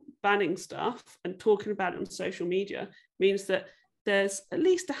people banning stuff and talking about it on social media means that there's at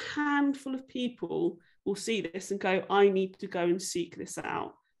least a handful of people will see this and go, I need to go and seek this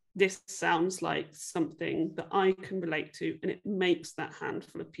out. This sounds like something that I can relate to, and it makes that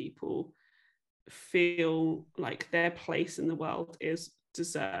handful of people feel like their place in the world is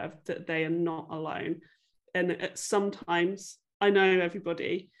deserved, that they are not alone. And sometimes, I know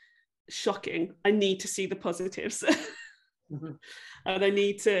everybody, shocking, I need to see the positives. Mm-hmm. and I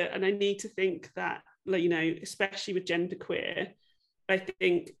need to think that, especially with genderqueer, I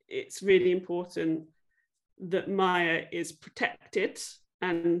think it's really important that Maia is protected,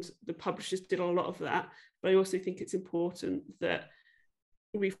 and the publishers did a lot of that. But I also think it's important that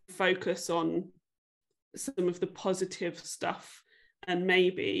we focus on some of the positive stuff, and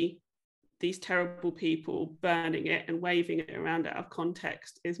maybe these terrible people burning it and waving it around out of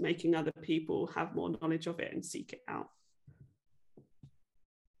context is making other people have more knowledge of it and seek it out.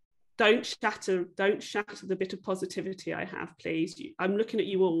 Don't shatter the bit of positivity I have, please. I'm looking at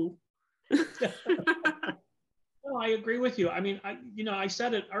you all. No, I agree with you. I mean, I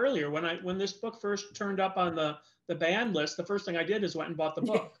said it earlier when this book first turned up on the banned list. The first thing I did is went and bought the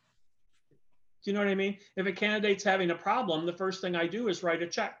book. Do you know what I mean? If a candidate's having a problem, the first thing I do is write a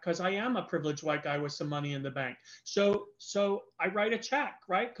check, because I am a privileged white guy with some money in the bank. So I write a check,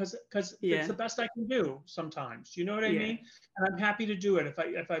 right? Because it's the best I can do sometimes. You know what I mean? And I'm happy to do it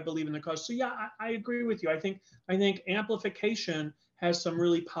if I believe in the cause. So yeah, I agree with you. I think amplification has some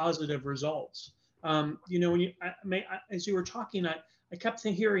really positive results. When as you were talking, I kept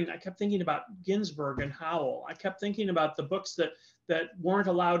thinking about Ginsburg and Howell. I kept thinking about the books that weren't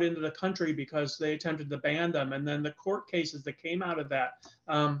allowed into the country because they attempted to ban them, and then the court cases that came out of that.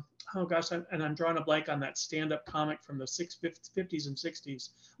 I'm drawing a blank on that stand-up comic from the 50s and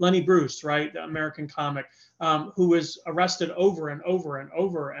 60s, Lenny Bruce, right, the American comic, who was arrested over and over and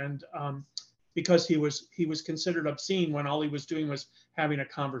over, and because he was considered obscene when all he was doing was having a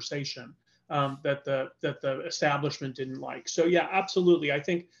conversation that the establishment didn't like. So yeah, absolutely. I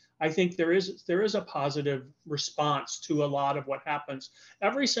think there is a positive response to a lot of what happens.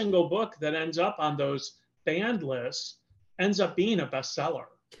 Every single book that ends up on those banned lists ends up being a bestseller.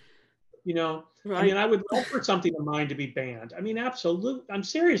 Right. I mean, I would love for something of mine to be banned. I mean, absolutely. I'm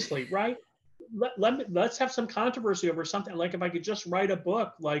seriously, right? Let's have some controversy over something. Like if I could just write a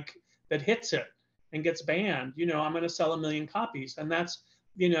book like that hits it and gets banned, I'm going to sell 1 million copies. And that's,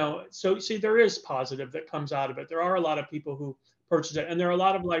 so see, there is positive that comes out of it. There are a lot of people who purchase it, and there are a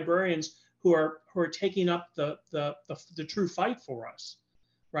lot of librarians who are taking up the true fight for us.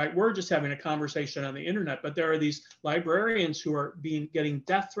 right? We're just having a conversation on the internet, but there are these librarians who are getting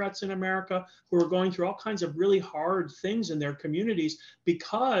death threats in America, who are going through all kinds of really hard things in their communities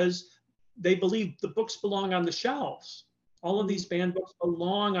because they believe the books belong on the shelves. All of these banned books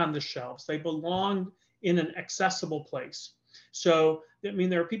belong on the shelves. They belong in an accessible place. So, I mean,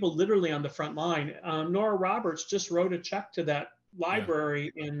 there are people literally on the front line. Nora Roberts just wrote a check to that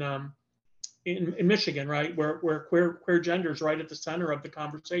library in Michigan, right, where queer gender is right at the center of the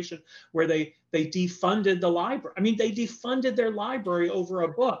conversation, where they defunded the library. I mean, they defunded their library over a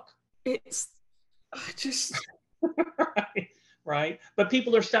book. It's just right. But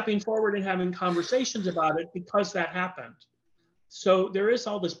people are stepping forward and having conversations about it because that happened. So there is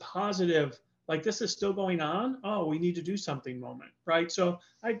all this positive, like, this is still going on. Oh, we need to do something moment, right? So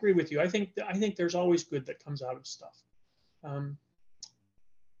I agree with you. I think there's always good that comes out of stuff,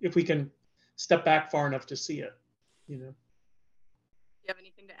 if we can step back far enough to see it, you know. You have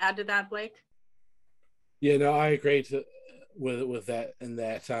anything to add to that, Blake? Yeah, no, I agree with that, in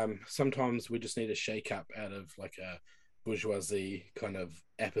that sometimes we just need a shake up out of like a bourgeoisie kind of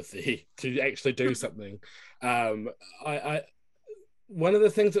apathy to actually do something. I one of the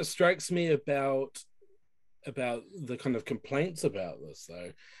things that strikes me about the kind of complaints about this,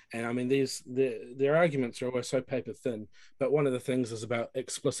 though, and I mean, their arguments are always so paper thin, but one of the things is about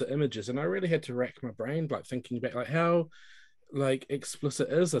explicit images, and I really had to rack my brain, like, thinking back, like, how like explicit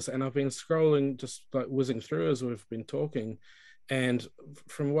is this? And I've been scrolling, just like whizzing through as we've been talking, and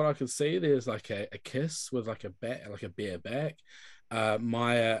from what I could see, there's like a kiss with like a bare back.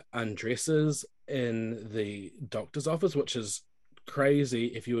 Maia undresses in the doctor's office, which is crazy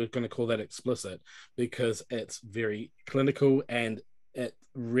if you were going to call that explicit, because it's very clinical, and it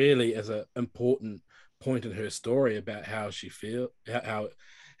really is an important point in her story about how she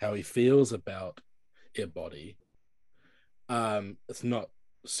how he feels about her body. It's not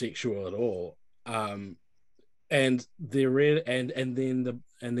sexual at all. And they're really, and then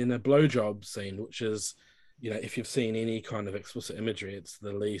the blowjob scene, which is, you know, if you've seen any kind of explicit imagery, it's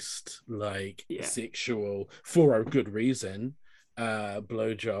the least like sexual, for a good reason,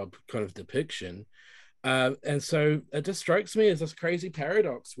 blowjob kind of depiction. And so it just strikes me as this crazy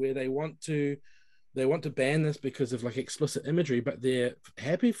paradox where they want to ban this because of like explicit imagery, but they're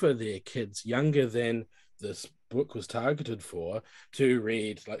happy for their kids younger than this book was targeted for to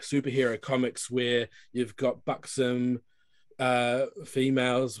read like superhero comics where you've got buxom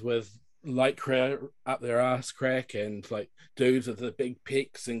females with lycra up their ass crack and like dudes with the big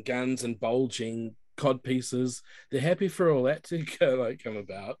pecs and guns and bulging cod pieces. They're happy for all that to come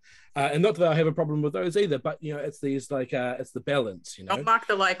about, and not that I have a problem with those either, but you know, it's these like it's the balance, you know. Don't mock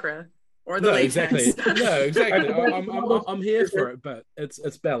the lycra or the latex. Exactly. I'm here for it, but it's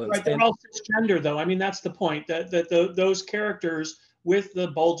balanced. Right, they're all cisgender, though. I mean, that's the point, that those characters with the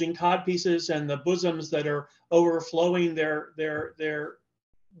bulging cod pieces and the bosoms that are overflowing their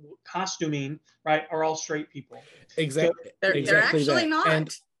costuming, right, are all straight people. Exactly. So they're actually not. And,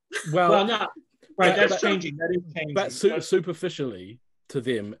 well, not right. That's changing. That is changing. But superficially to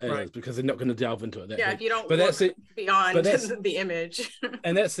them is, because they're not going to delve into it. If you don't look beyond the image.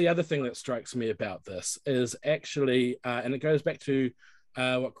 And that's the other thing that strikes me about this is actually, and it goes back to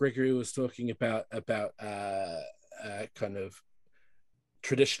what Gregory was talking about kind of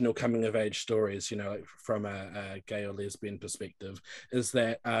traditional coming of age stories, you know, like from a gay or lesbian perspective, is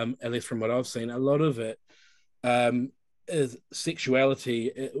that at least from what I've seen, a lot of it is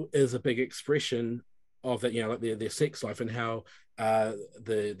sexuality is a big expression of that, you know, like their sex life, and how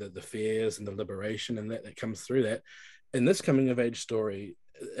the fears and the liberation and that comes through that. In this coming of age story,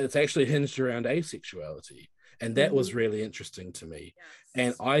 it's actually hinged around asexuality, and that was really interesting to me.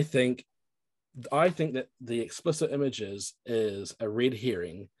 And I think that the explicit images is a red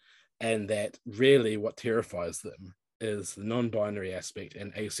herring, and that really what terrifies them is the non-binary aspect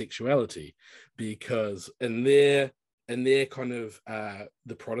and asexuality, because in their kind of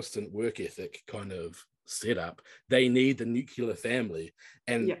the Protestant work ethic kind of setup, they need the nuclear family,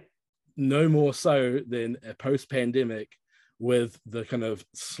 and no more so than a post-pandemic with the kind of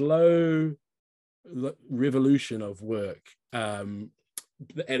slow revolution of work, the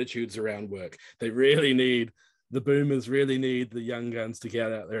attitudes around work. The boomers really need the young guns to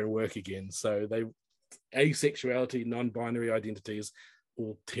get out there and work again. So asexuality, non-binary identities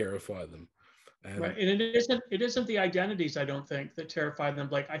will terrify them. Right, and it isn't the identities, I don't think, that terrify them.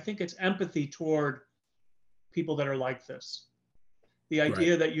 Like, I think it's empathy toward people that are like this. The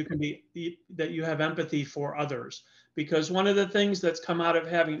idea that you can that you have empathy for others, because one of the things that's come out of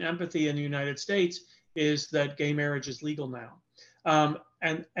having empathy in the United States is that gay marriage is legal now,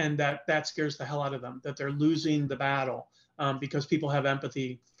 and that scares the hell out of them, that they're losing the battle because people have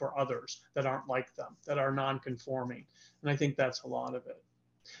empathy for others that aren't like them, that are non-conforming. And I think that's a lot of it.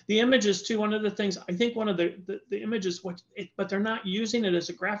 The images too, one of the things, I think one of the images, but they're not using it as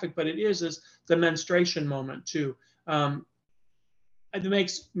a graphic, but it is the menstruation moment too.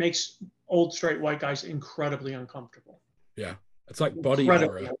 It makes old straight white guys incredibly uncomfortable. Yeah. It's like body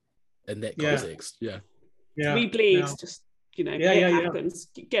horror in that context. Yeah. We bleed, just, it happens.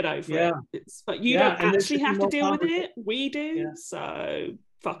 Get over it. But you don't actually have to deal with it. We do. So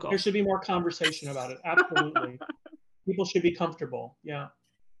fuck off. There should be more conversation about it. Absolutely. People should be comfortable. Yeah.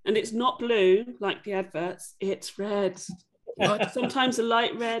 And it's not blue like the adverts. It's red. Sometimes a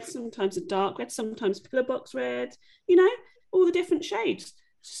light red, sometimes a dark red, sometimes pillar box red. All the different shades.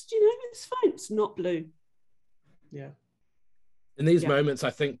 Just it's fine. It's not blue. Yeah. In these moments,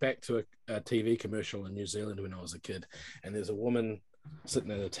 I think back to a TV commercial in New Zealand when I was a kid, and there's a woman sitting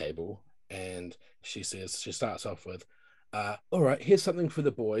at a table, and she starts off with, all right, here's something for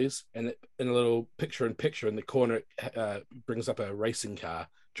the boys, and in a little picture-in-picture in the corner, it brings up a racing car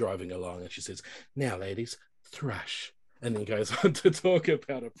driving along, and she says, now, ladies, thrush. And then goes on to talk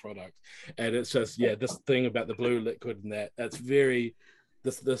about a product. And it's just, this thing about the blue liquid and that's very...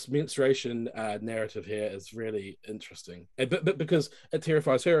 This menstruation narrative here is really interesting, but because it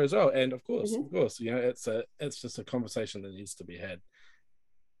terrifies her as well, and of course, it's just a conversation that needs to be had.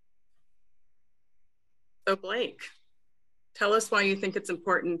 So Blake, tell us why you think it's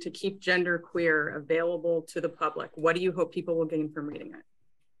important to keep genderqueer available to the public. What do you hope people will gain from reading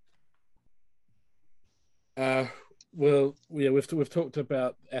it? Well, we've talked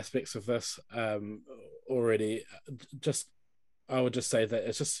about aspects of this already. I would just say that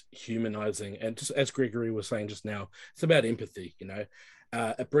it's just humanizing, and just as Gregory was saying just now, it's about empathy.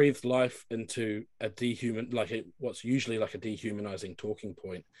 It breathed life into what's usually like a dehumanizing talking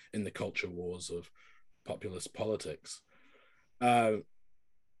point in the culture wars of populist politics.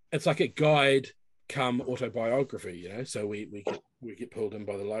 It's like a guide come autobiography, so we get pulled in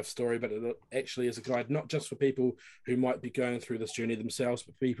by the life story, but it actually is a guide not just for people who might be going through this journey themselves,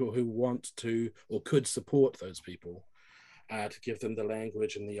 but people who want to or could support those people. To give them the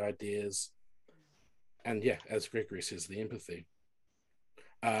language and the ideas, and as Gregory says, the empathy.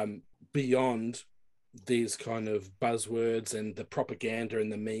 Beyond these kind of buzzwords and the propaganda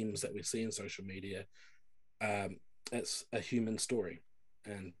and the memes that we see in social media, it's a human story,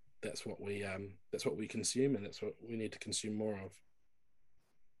 and that's what we consume, and that's what we need to consume more of.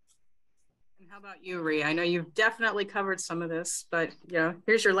 And how about you, Ree? I know you've definitely covered some of this, but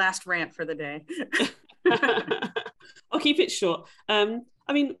here's your last rant for the day. I'll keep it short. I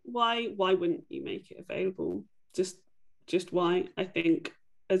mean, why wouldn't you make it available? Just why? I think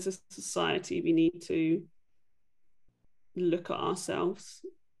as a society we need to look at ourselves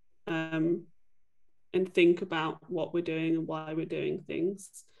and think about what we're doing and why we're doing things.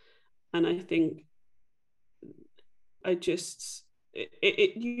 And I think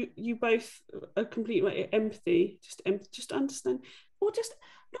you both are complete empathy, just understand, or just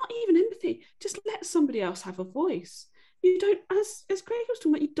not even empathy, just let somebody else have a voice. You don't, as Greg was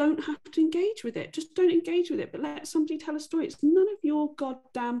talking about, you don't have to engage with it. Just don't engage with it, but let somebody tell a story. It's none of your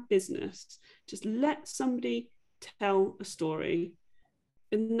goddamn business. Just let somebody tell a story.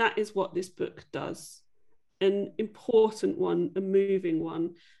 And that is what this book does. An important one, a moving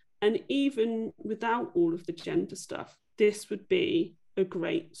one. And even without all of the gender stuff, this would be a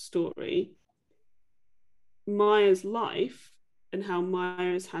great story. Maia's life and how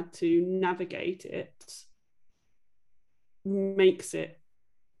Maia's had to navigate it makes it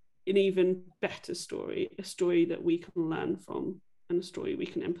an even better story, a story that we can learn from and a story we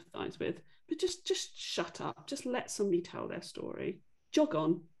can empathize with. But just shut up. Just let somebody tell their story. Jog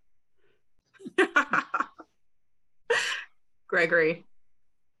on. Gregory.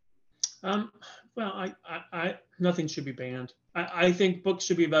 Well, I nothing should be banned. I think books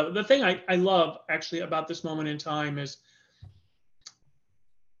should be available. The thing I love actually about this moment in time is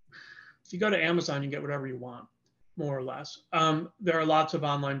if you go to Amazon, you get whatever you want, more or less. There are lots of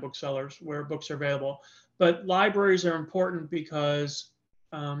online booksellers where books are available, but libraries are important because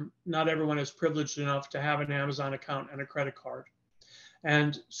not everyone is privileged enough to have an Amazon account and a credit card.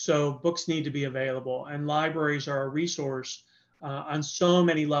 And so books need to be available, and libraries are a resource on so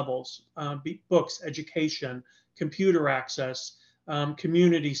many levels, books, education, computer access,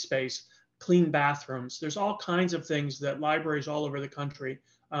 community space, clean bathrooms. There's all kinds of things that libraries all over the country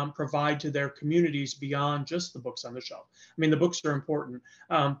provide to their communities beyond just the books on the shelf. I mean, the books are important,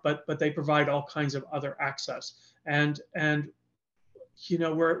 but they provide all kinds of other access. And you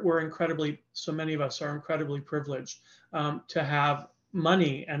know, we're incredibly, so many of us are incredibly privileged to have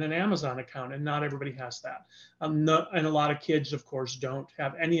money and an Amazon account, and not everybody has that. And a lot of kids, of course, don't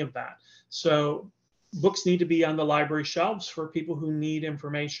have any of that. So books need to be on the library shelves for people who need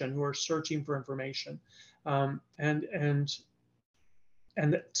information, who are searching for information, and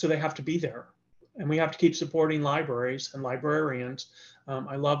so they have to be there. And we have to keep supporting libraries and librarians.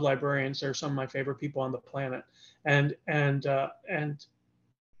 I love librarians; they're some of my favorite people on the planet, and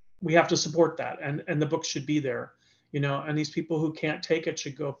we have to support that. And the books should be there, And these people who can't take it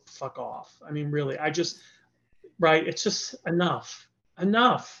should go fuck off. I mean, really, right? It's just enough,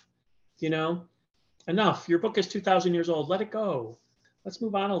 enough. Your book is 2,000 years old. Let it go. Let's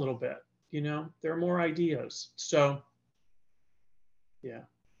move on a little bit. There are more ideas. So, yeah.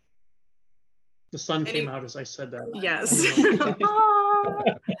 The sun came out as I said that. Yes.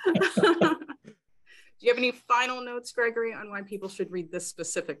 Do you have any final notes, Gregory, on why people should read this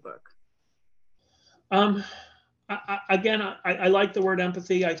specific book? I like the word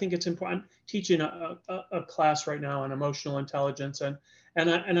empathy. I think it's important. I'm teaching a class right now on emotional intelligence, and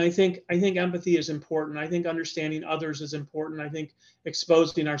I think empathy is important. I think understanding others is important. I think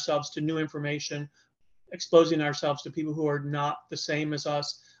exposing ourselves to new information, exposing ourselves to people who are not the same as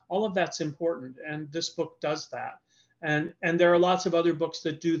us, all of that's important. And this book does that. And there are lots of other books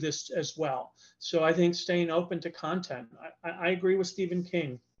that do this as well. So I think staying open to content. I agree with Stephen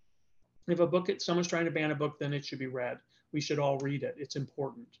King. If someone's trying to ban a book, then it should be read. We should all read it. It's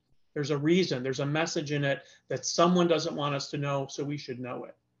important. There's a reason, there's a message in it that someone doesn't want us to know, so we should know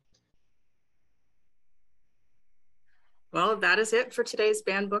it. Well, that is it for today's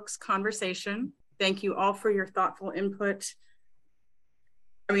Banned Books conversation. Thank you all for your thoughtful input.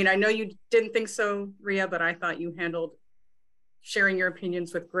 I mean, I know you didn't think so, Rhea, but I thought you handled sharing your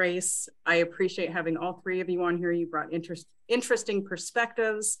opinions with grace. I appreciate having all three of you on here. You brought interesting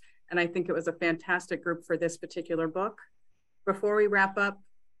perspectives, and I think it was a fantastic group for this particular book. Before we wrap up,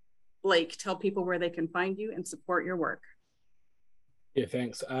 Blake, tell people where they can find you and support your work. Yeah,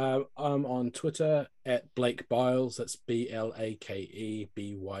 thanks. I'm on Twitter at Blake Byles. That's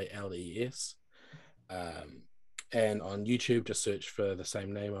BlakeByles. And on YouTube, just search for the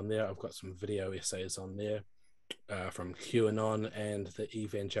same name on there. I've got some video essays on there from QAnon and the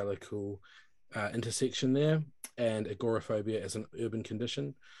evangelical intersection there, and agoraphobia as an urban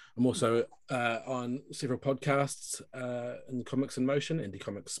condition. I'm also on several podcasts in Comics in Motion. Indie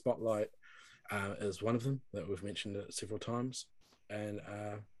Comics Spotlight is one of them that we've mentioned several times. And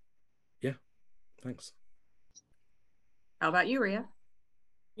yeah, thanks. How about you, Rhea?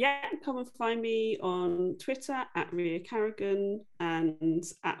 Yeah, come and find me on Twitter at Rhea Carrigan and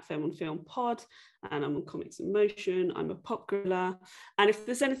at Film on Film Pod. And I'm on Comics in Motion. I'm a pop gorilla. And if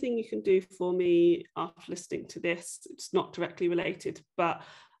there's anything you can do for me after listening to this, it's not directly related, but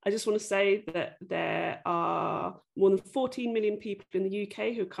I just want to say that there are more than 14 million people in the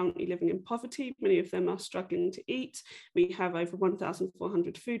UK who are currently living in poverty. Many of them are struggling to eat. We have over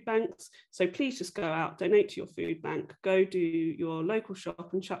 1,400 food banks. So please just go out, donate to your food bank, go do your local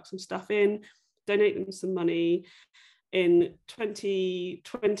shop and chuck some stuff in, donate them some money. In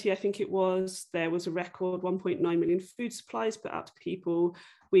 2020, I think it was, there was a record 1.9 million food supplies put out to people.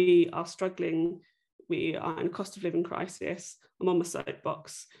 We are struggling. We are in a cost of living crisis. I'm on my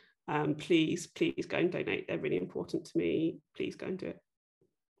soapbox. Please go and donate. They're really important to me. Please go and do it.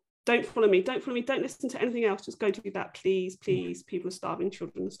 Don't follow me. Don't listen to anything else. Just go do that, please. People are starving.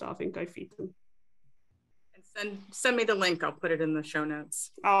 Children are starving. Go feed them. And send me the link. I'll put it in the show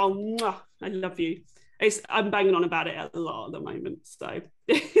notes. Oh, I love you. I'm banging on about it a lot at the moment. So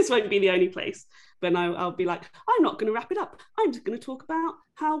this won't be the only place. But I'll be like, I'm not going to wrap it up. I'm just going to talk about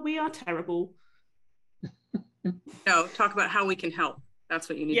how we are terrible. No, talk about how we can help. That's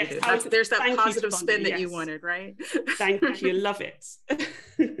what you need to do. There's that positive spin that you wanted, right? Thank you. Love it.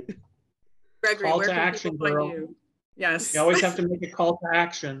 Gregory, call to action, girl. You? Yes. You always have to make a call to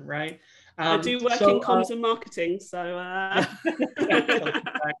action, right? I do work in comms and marketing, so.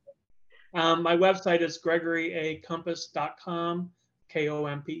 My website is gregoryacompass.com,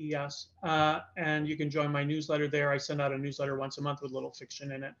 KOMPES, and you can join my newsletter there. I send out a newsletter once a month with a little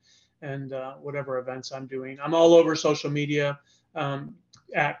fiction in it, and whatever events I'm doing. I'm all over social media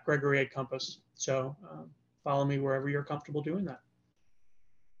at Gregory A. Compass. So follow me wherever you're comfortable doing that.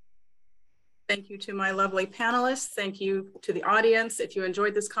 Thank you to my lovely panelists. Thank you to the audience. If you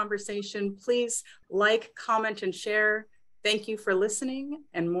enjoyed this conversation, please like, comment, and share. Thank you for listening.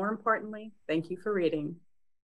 And more importantly, thank you for reading.